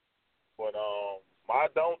 But my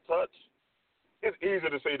don't touch, it's easy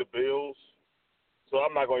to say the Bills, so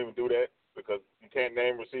I'm not gonna even do that because you can't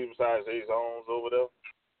name receivers besides Ace Holmes over there.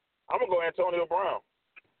 I'm gonna go Antonio Brown.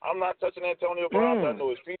 I'm not touching Antonio Brown. I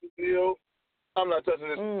know his feet is healed. I'm not touching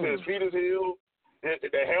his feet is healed.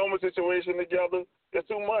 The helmet situation together, it's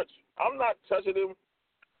too much. I'm not touching him,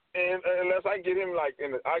 and unless I get him I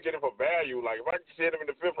get him for value. Like if I get him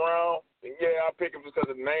in the 5th round, then yeah, I'll pick him just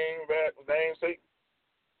because of namesake.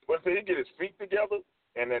 But if he get his feet together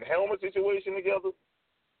and that helmet situation together,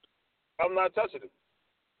 I'm not touching him.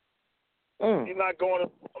 I'm not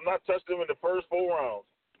touching him in the first 4 rounds.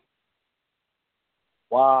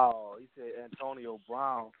 Wow, he said Antonio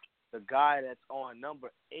Brown, the guy that's on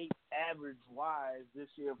number 8 average-wise this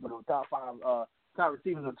year for the top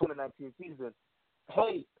receivers of the 2019 season,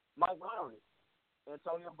 Hey, Mike Lowry,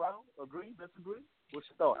 Antonio Brown, agree, disagree? What's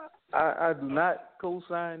your thought? I do not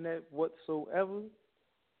co-sign that whatsoever.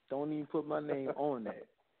 Don't even put my name on that.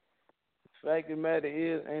 The fact of the matter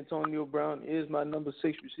is, Antonio Brown is my number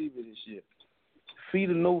 6 receiver this year. Feet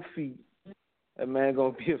or no feet, that man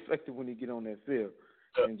gonna be effective when he get on that field.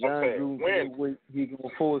 And John Gruden, he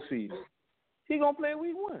gonna force feed him. He gonna play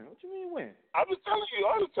week 1. What you mean win? I'm just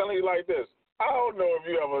telling you like this. I don't know if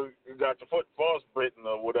you ever got your foot frostbitten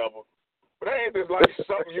or whatever, but that ain't just like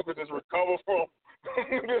something you could just recover from.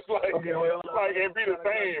 Just like, okay, it be the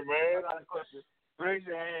same, man. I got a question. Raise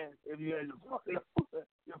your hand if you had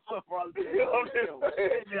your foot frostbitten. I'm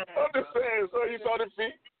just saying. So you saw the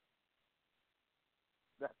feet.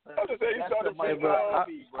 I'm just saying you saw the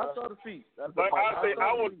feet. I saw the feet. Like I say,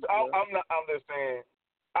 I'm just saying.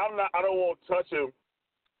 I don't want to touch him,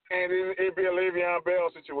 and it'd be a Le'Veon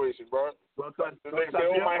Bell situation, bro. They say,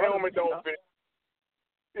 "Oh, my helmet don't fit."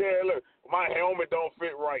 Yeah, look, my helmet don't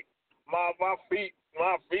fit right. My feet.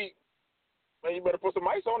 Man, you better put some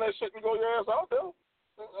ice on that shit and go your ass out there.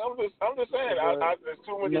 I'm just saying. There's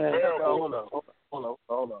too many variables.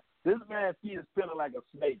 Hold on. This man's feet is feeling like a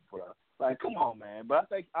snake, bro. Like, come on, man. But I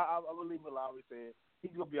think I believe what Lowry said.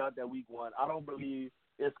 He's gonna be out there week 1. I don't believe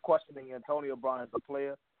it's questioning Antonio Brown as a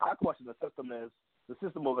player. I question the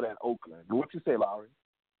system over there in Oakland. What you say, Lowry?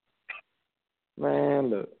 Man,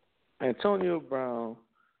 look, Antonio Brown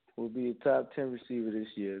will be a top 10 receiver this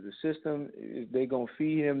year. The system, they gonna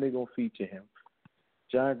feed him. They gonna feature him.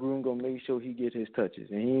 John Gruden gonna make sure he get his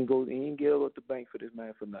touches, and he ain't get out the bank for this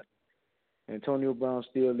man for nothing. Antonio Brown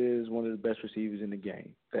still is one of the best receivers in the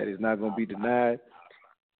game. That is not gonna be denied.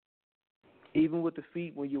 Even with the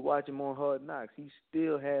feet, when you watch him on Hard Knocks, he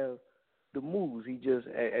still have the moves. He just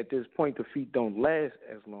at this point the feet don't last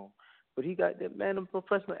as long. But he got that man. The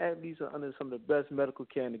professional athletes are under some of the best medical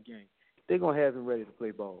care in the game. They're gonna have him ready to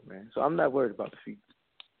play ball, man. So I'm not worried about the feet.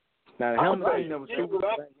 Now the helmet ain't never super.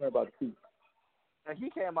 I ain't worried about the feet. And he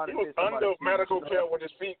came out. He was under medical care when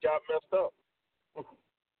his feet got messed up.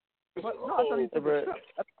 But no, I thought he took a trip.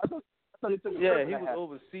 I thought he took a trip. He was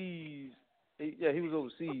overseas. He was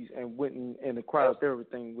overseas and went and acquired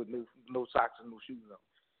everything with no socks and no shoes on.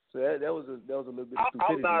 So that was a little bit of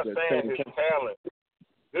stupidity. I'm not saying his talent.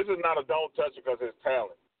 This is not a don't touch it because his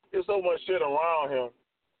talent. There's so much shit around him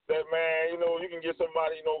that, man, you can get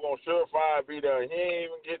somebody, gonna surefire be there. He ain't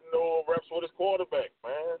even getting no reps with his quarterback,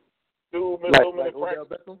 man. Dude missed so many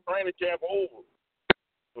practices. Training camp over.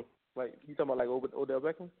 Like, you talking about like Odell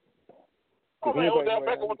Beckham? Oh, man, Odell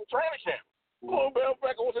Beckham was in training camp. Odell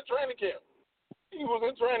Beckham was in training camp. He was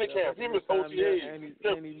in training camp. He missed OTAs.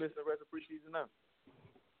 And he missed the rest of preseason now.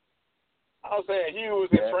 I was saying he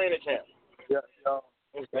was in training camp. Yeah.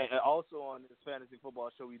 And also on this fantasy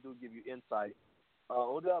football show, we do give you insight.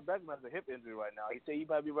 Odell Beckham has a hip injury right now. He said he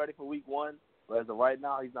might be ready for week 1, but as of right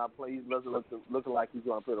now, he's not playing. He's looking like he's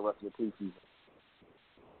going to play the rest of the preseason.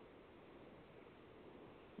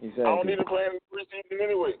 Exactly. I don't need to play in the preseason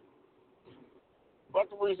anyway. Fuck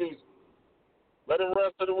the preseason. Let him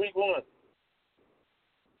rest to the week 1.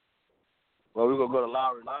 Well, we're going to go to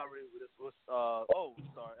Lowry. Lowry, El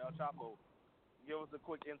Chapo. Give us a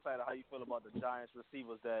quick insight of how you feel about the Giants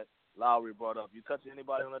receivers that Lowry brought up. You touching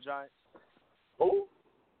anybody on the Giants? Who?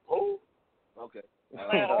 Okay. Man,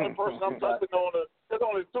 the only person I'm touching on there's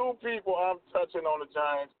only 2 people I'm touching on the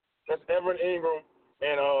Giants. That's Evan Ingram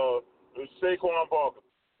and Saquon Barkley.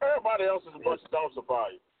 Everybody else is a bunch of dumb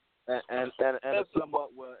surprise. And to sum up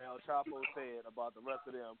what El Chapo said about the rest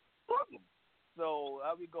of them. So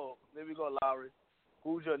here we go, Lowry.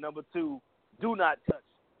 Who's your number 2? Do not touch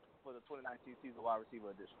for the 2019 season wide receiver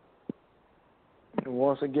edition. And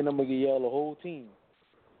once again, I'm gonna give y'all the whole team.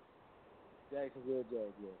 Jacksonville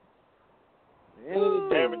Jaguars. At the end of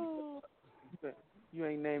the day, you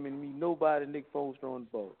ain't naming me nobody. Nick Foles throwing the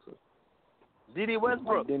ball. So. D.D.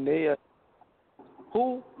 Westbrook. Then they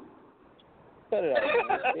who? Cut it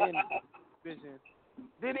out, man.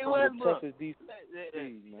 D.D. Westbrook. His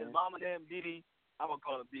mama named D.D. I'm gonna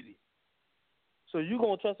call him D.D. So you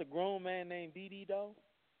gonna trust a grown man named D.D. dog?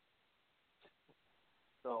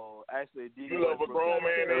 So actually, D.D. You love a grown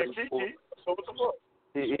man named Kiki. So what's the fuck?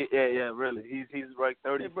 Yeah, really. He's ranked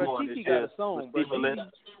 34. Bro, Kiki got a song, bro.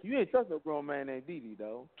 You ain't trust no grown man named D.D.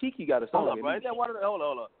 dog. Kiki got a song. Hold up, bro. Hold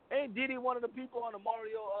on. Ain't D.D. one of the people on the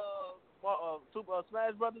Mario Super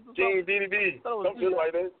Smash Brothers or something? D.D. Something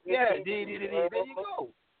like that. Yeah, D.D. There you go.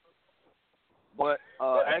 But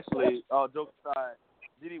actually, joke aside,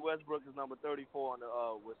 D.D. Westbrook is number 34 on the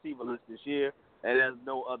receiver list this year, and there's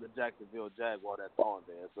no other Jacksonville Jaguar that's on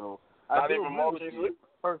there. So not even Marquise Lee?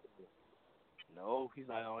 Personally. No, he's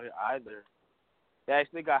not on it either. They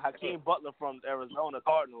actually got Hakeem Butler from the Arizona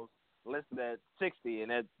Cardinals listed at 60,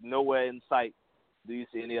 and that's nowhere in sight do you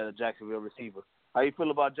see any other Jacksonville receiver. How you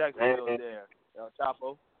feel about Jacksonville there,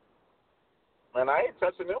 Chapo? Man, I ain't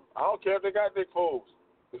touching them. I don't care if they got Nick Foles.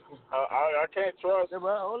 I can't trust. Yeah,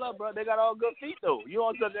 bro, hold up, bro. They got all good feet, though. You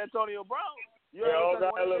don't touch Antonio Brown. They all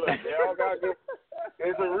got good.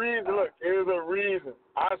 It's a reason. Look, it's a reason.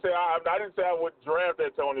 I didn't say I would draft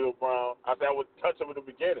Antonio Brown. I said I would touch him in the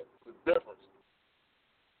beginning. It's a difference.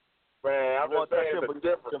 Man, I'm just saying it's a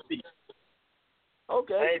difference.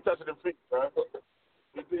 Okay. I ain't touching the feet, bro.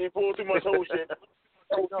 He pulled too much whole shit. That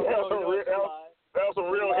was some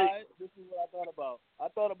real hate. This is what I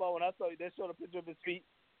thought about. When I saw you, they showed a picture of his feet.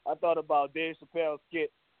 I thought about Dave Chappelle's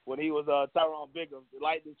skit when he was Tyrone Biggums,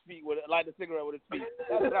 light the cigarette with his feet.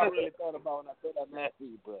 That's what I really thought about when I said that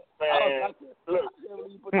nasty, bro. Man, look,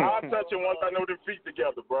 I'll touch him once I know their feet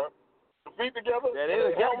together, bro. The feet together,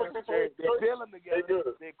 they're peeling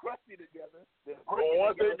together. They're crusty together.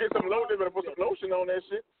 Once they get some lotion, they better put some lotion on that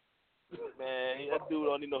shit. Man, that dude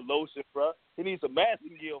don't need no lotion, bro. He needs some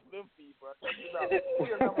masking-gel for them feet, bro. Who's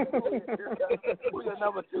your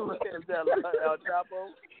number two? El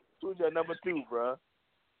Chapo? Who's your number two, bro?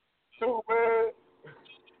 Two, man.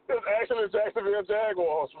 It's actually Jacksonville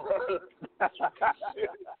Jaguars, bro. I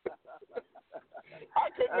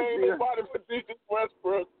couldn't name nobody but DJ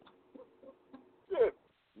Westbrook. Shit.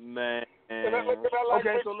 Man.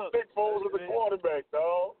 Okay, so look. Nick Foles is the quarterback,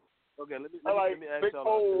 dog. Okay, let me ask Nick y'all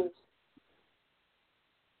Foles.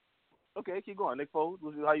 Okay, keep going. Nick Foles,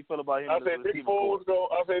 how you feel about him? I said Nick Foles is going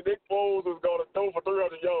to throw for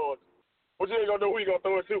 300 yards. But you ain't going to know who he's going to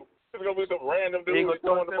throw it to. It's going to be some random dude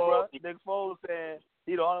throwing the ball. Nick Foles saying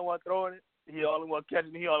he the only one throwing it. He the only one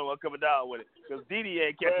catching it. He the only one coming down with it. Because Didi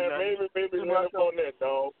ain't catching nothing. Maybe let him on that,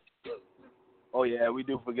 dog. Oh, yeah, we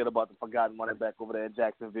do forget about the forgotten running back over there in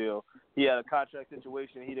Jacksonville. He had a contract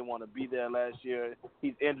situation. He didn't want to be there last year.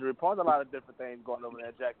 He's injury prone. A lot of different things going over there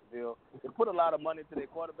in Jacksonville. They put a lot of money into their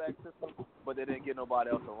quarterback system, but they didn't get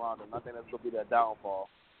nobody else around them. I think that's going to be their downfall.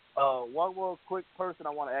 One more quick person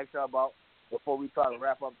I want to ask y'all about before we try to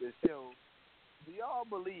wrap up this show. Do y'all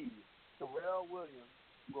believe Terrell Williams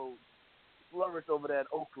will flourish over there in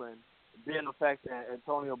Oakland, being the fact that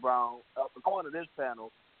Antonio Brown, according to this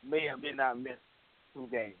panel, may or may not miss 2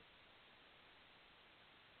 games?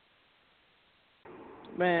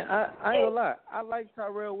 Man, I ain't gonna lie. I like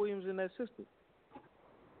Tyrell Williams in that system.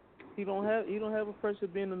 He don't have a pressure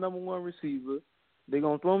being the number one receiver. They're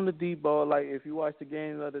gonna throw him the deep ball. Like if you watched the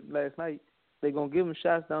game last night, they're gonna give him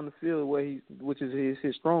shots down the field which is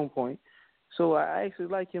his strong point. So I actually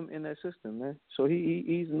like him in that system, man. So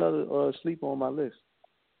he's another sleeper on my list.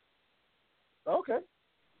 Okay.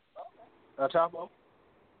 Chapo?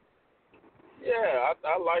 Yeah,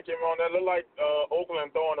 I like him on that. Look like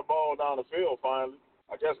Oakland throwing the ball down the field finally.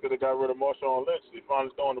 I guess because they got rid of Marshawn Lynch. He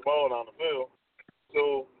finally throwing the ball down the field.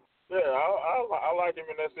 So, yeah, I like him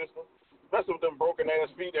in that system. Especially with them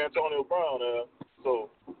broken-ass feet Antonio Brown there.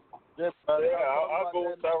 So, I'll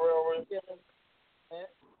go with Tyrell Williams.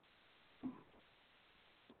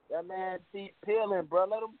 That man feet peeling, bro.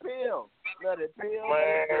 Let him peel. Let it peel.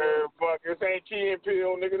 Man, fuck, this ain't Key and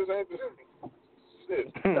Peel, nigga. This ain't shit.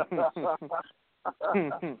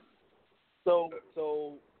 So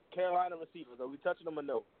Carolina receivers, are we touching them or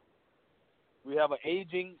no? We have an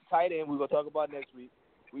aging tight end we're going to talk about next week.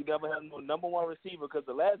 We never had no number one receiver because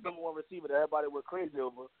the last number one receiver that everybody went crazy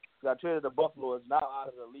over got traded to Buffalo is now out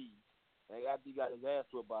of the league. And after he got his ass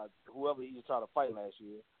whipped by whoever he was trying to fight last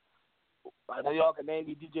year. I know y'all can name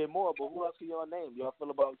me DJ Moore, but who else can y'all name? Y'all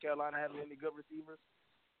feel about Carolina having any good receivers?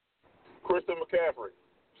 Christian McCaffrey.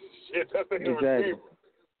 Shit, that's a good exactly. receiver.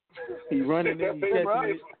 He running it, he catching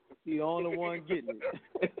it. He the only one getting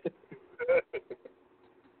it.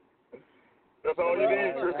 That's all you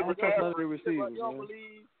need, Christian McCaffrey.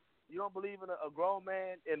 You don't believe in a grown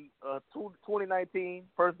man in 2019,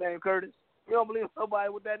 first name Curtis? You don't believe in somebody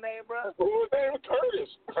with that name, bro? Who's name Curtis?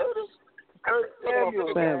 Curtis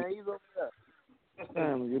Samuel, man. He's over there.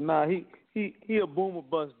 Samuel. Nah, he a boomer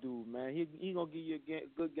bust dude, man. He gonna give you a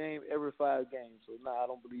good game every 5 games. So I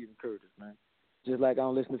don't believe in Curtis, man. Just like I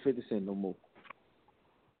don't listen to 50 Cent no more.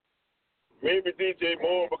 Maybe DJ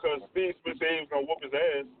Moore because Steve Smith said he was gonna whoop his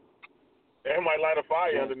ass. That might light a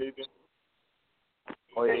fire underneath him.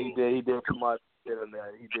 Oh yeah, he did too much in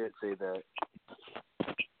there. He did say that.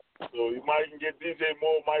 So you might even get DJ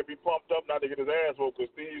Moore might be pumped up not to get his ass whooped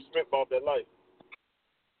because Steve Smith bought that life.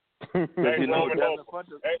 You know, Devin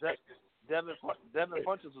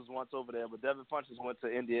Funches was once over there, but Devin Funches went to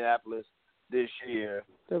Indianapolis this year.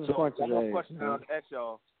 One more question I want to ask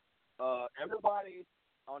y'all. Everybody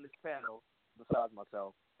on this panel, besides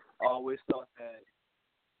myself, always thought that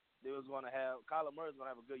they was going to have Kyler Murray's going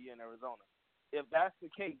to have a good year in Arizona. If that's the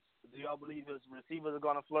case, do y'all believe his receivers are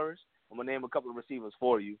going to flourish? I'm going to name a couple of receivers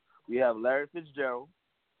for you. We have Larry Fitzgerald.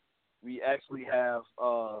 We actually have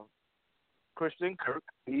Christian Kirk.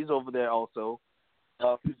 He's over there also.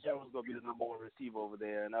 Fitzgerald's going to be the number one receiver over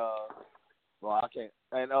there. And,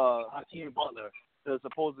 Hakeem Butler is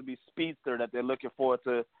supposed to be speedster that they're looking forward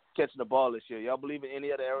to catching the ball this year. Y'all believe in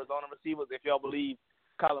any of the Arizona receivers? If y'all believe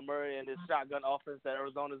Kyler Murray and this shotgun offense that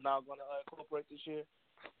Arizona is now going to incorporate this year?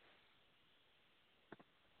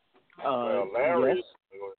 Larry. Yes.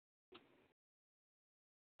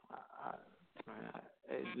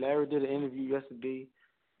 Larry did an interview yesterday,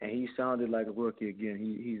 and he sounded like a rookie again.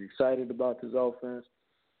 He's excited about this offense.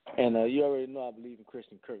 And you already know I believe in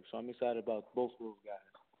Christian Kirk, so I'm excited about both of those guys.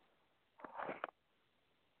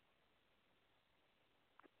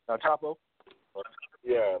 Chapo?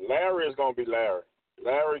 Yeah, Larry is going to be Larry.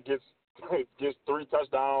 Larry gets 3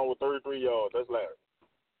 touchdowns with 33 yards. That's Larry.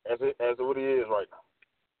 That's what he is right now.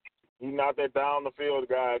 He's not that down the field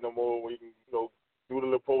guy no more where he can, do the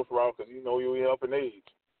little post route because he's up in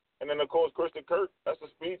age. And then, of course, Christian Kirk, that's the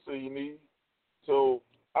speedster you need. So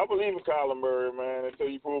I believe in Kyler Murray, man, until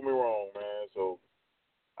you prove me wrong, man. So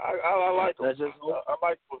I like him. I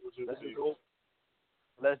like him.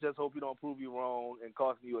 Let's just hope you don't prove you wrong and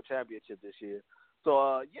costing you a championship this year.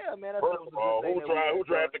 So, yeah, man. That's First of all, who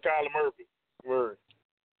drafted Kyler Murray?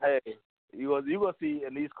 Hey, you're going to see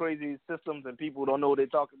in these crazy systems and people don't know what they're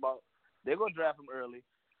talking about, they're going to draft him early.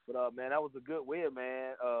 But, man, that was a good win,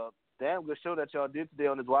 man. Damn good show that y'all did today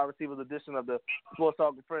on this wide receivers edition of the Sports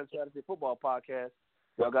Talk with Friends Fantasy Football Podcast.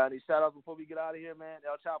 Y'all got any shout-outs before we get out of here, man?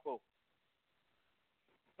 El Chapo.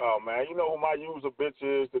 Oh, man, you know who my user bitch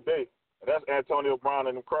is today? And that's Antonio Brown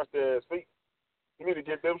and them crusty-ass feet. You need to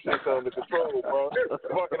get them shits under control, bro.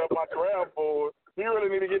 Fucking up my draft board. You really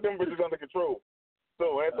need to get them bitches under control.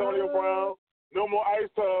 So, Antonio Brown, no more ice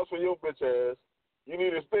tubs for your bitch ass. You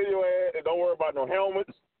need to stay your ass and don't worry about no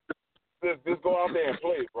helmets. Just go out there and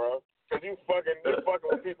play, bro. Because you fucking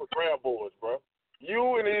with people's draft boards, bro.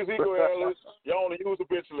 You and Ezekiel Ellis, y'all only use a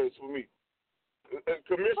bitch list for me.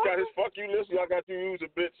 Kamish got his fuck you list, y'all got to use a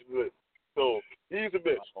bitch list. So, he's a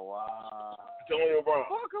bitch. Oh, wow. Antonio Brown.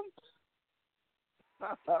 Fuck him.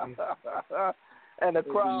 And the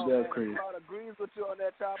crowd agrees with you on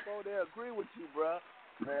that, Chapo. They agree with you, bro.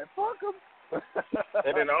 Man, fuck them.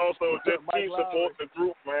 And then also just keep supporting the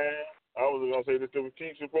group, man. I was going to say this,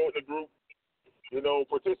 keep supporting the group.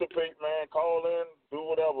 Participate, man. Call in, do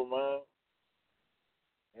whatever, man.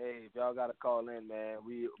 Hey, if y'all got to call in, man,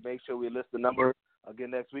 we make sure we list the number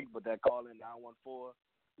again next week, but that call in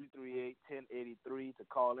 914-338-1083 to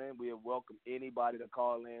call in. We welcome anybody to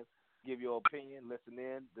call in. Give your opinion, listen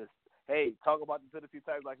in. Hey, talk about the Tennessee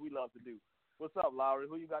Titans like we love to do. What's up, Lowry?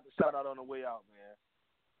 Who you got to shout out on the way out, man?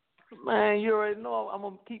 Man, you already know I'm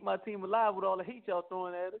going to keep my team alive with all the hate y'all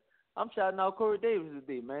throwing at us. I'm shouting out Corey Davis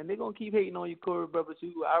today, man. They're going to keep hating on you, Corey, brother.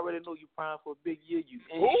 I already know you primed for a big year. You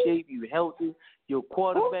in shape. You healthy. Your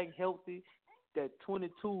quarterback healthy. That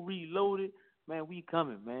 22 reloaded. Man, we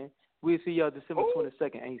coming, man. We'll see y'all December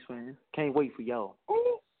 22nd, Ace fans. Can't wait for y'all.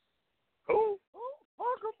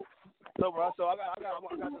 So, bro, I got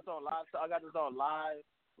this on live. I got this on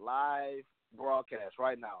live broadcast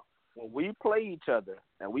right now. When we play each other,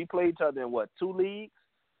 and we play each other in 2 leagues?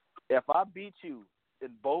 If I beat you in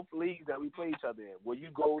both leagues that we play each other in, will you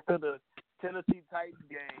go to the Tennessee Titans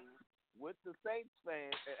game with the Saints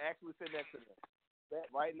fans and actually sit next to them? That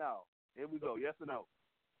right now. Here we go. Yes or no?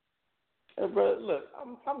 Hey, bro, look,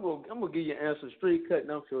 I'm gonna give you an answer straight cut,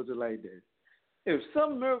 and I'm filtered like this. If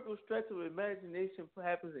some miracle stretch of imagination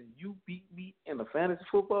happens and you beat me in a fantasy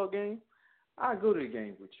football game, I'll go to the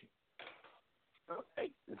game with you. Okay.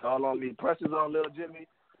 It's all on me. Pressure's on Lil Jimmy,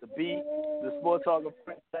 the beat, the sports talker,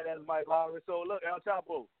 that is Mike Lowry. So, look, El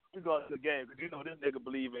Chapo, we go to the game because this nigga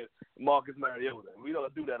believe in Marcus Mariota. We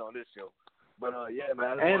don't do that on this show. But, yeah,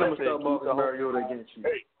 man. And I'm going to start Marcus Mariota against you.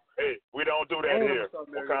 Hey, we don't do that here.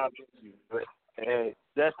 Hey,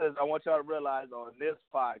 that's just, I want y'all to realize on this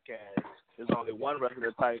podcast, there's only one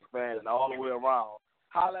resident Titans fan and all the way around.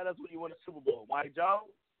 Holler at us when you win the Super Bowl. Mike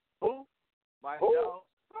Jones? Who? Mike Jones?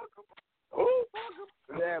 Who?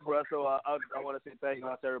 Yeah, bro. So I want to say thank you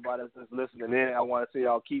to everybody that's listening in. I want to say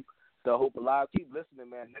y'all keep the hope alive. Keep listening,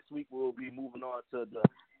 man. Next week we'll be moving on to the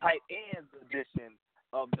tight ends edition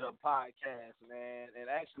of the podcast, man. And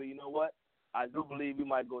actually, you know what? I do believe we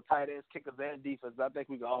might go tight ends, kickers, and defense. I think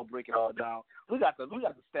we can all break it all down. We got the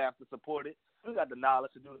staff to support it. We got the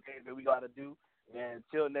knowledge to do the things that we got to do. And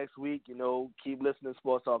until next week, keep listening to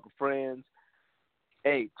Sports Talk with Friends.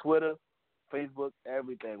 Hey, Twitter, Facebook,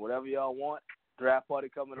 everything. Whatever y'all want, Draft party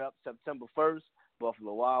coming up September 1st.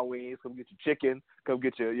 Buffalo Wild Wings. Come get your chicken. Come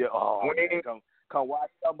get your man, come watch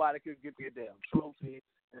somebody could get your damn trophy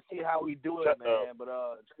and see how we do it, man. But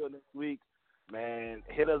until next week, man,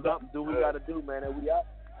 hit us up. Do what we got to do, man. And we out.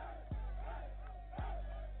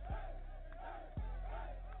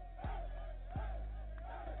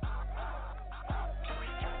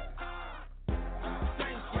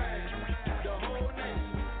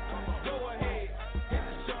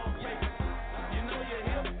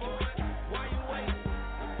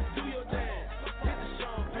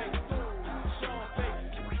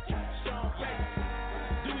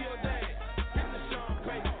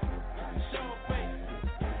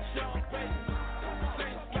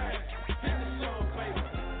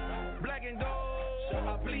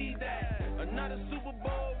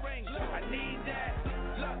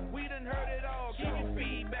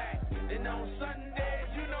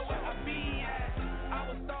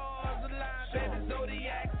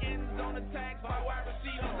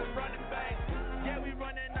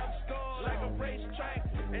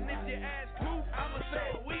 And if you ask who, I'ma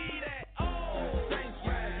say we that. Oh, Saints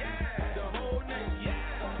flag, yeah, the whole nation,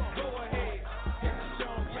 yeah. Go ahead, hit the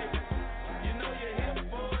Sean Payton. You know you're here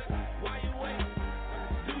for it. Why you wait?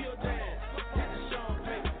 Do your dance. Hit the Sean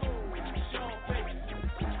Payton. Sean Payton.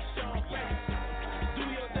 Sean Payton. Do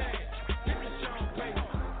your dance. Hit the Sean Payton.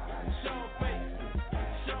 Sean Payton.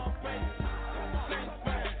 Sean Payton. Saints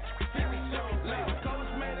flag, hit the Sean Payton.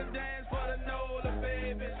 Coach made a dance for the Nola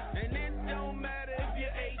baby, and it don't matter.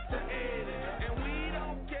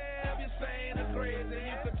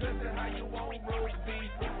 How you want roast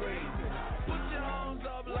beef for crazy. Put your arms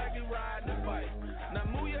up like you're riding a bike. Now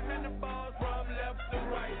move your handlebars from left to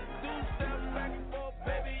right. 2 steps back and forth,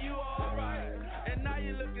 baby, you alright. And now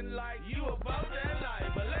you're looking like you about that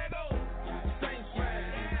life. But let go. Saints flag,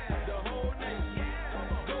 the whole nation.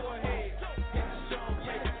 Go ahead, hit the Sean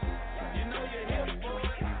Payton. You know you're here for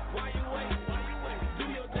it. Why you wait? Do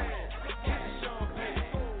your dance. Hit the Sean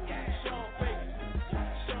Payton. Sean Payton.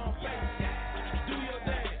 Sean Payton. Do your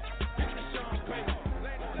dance.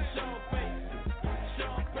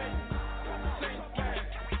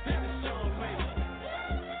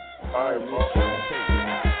 All right,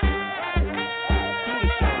 bro.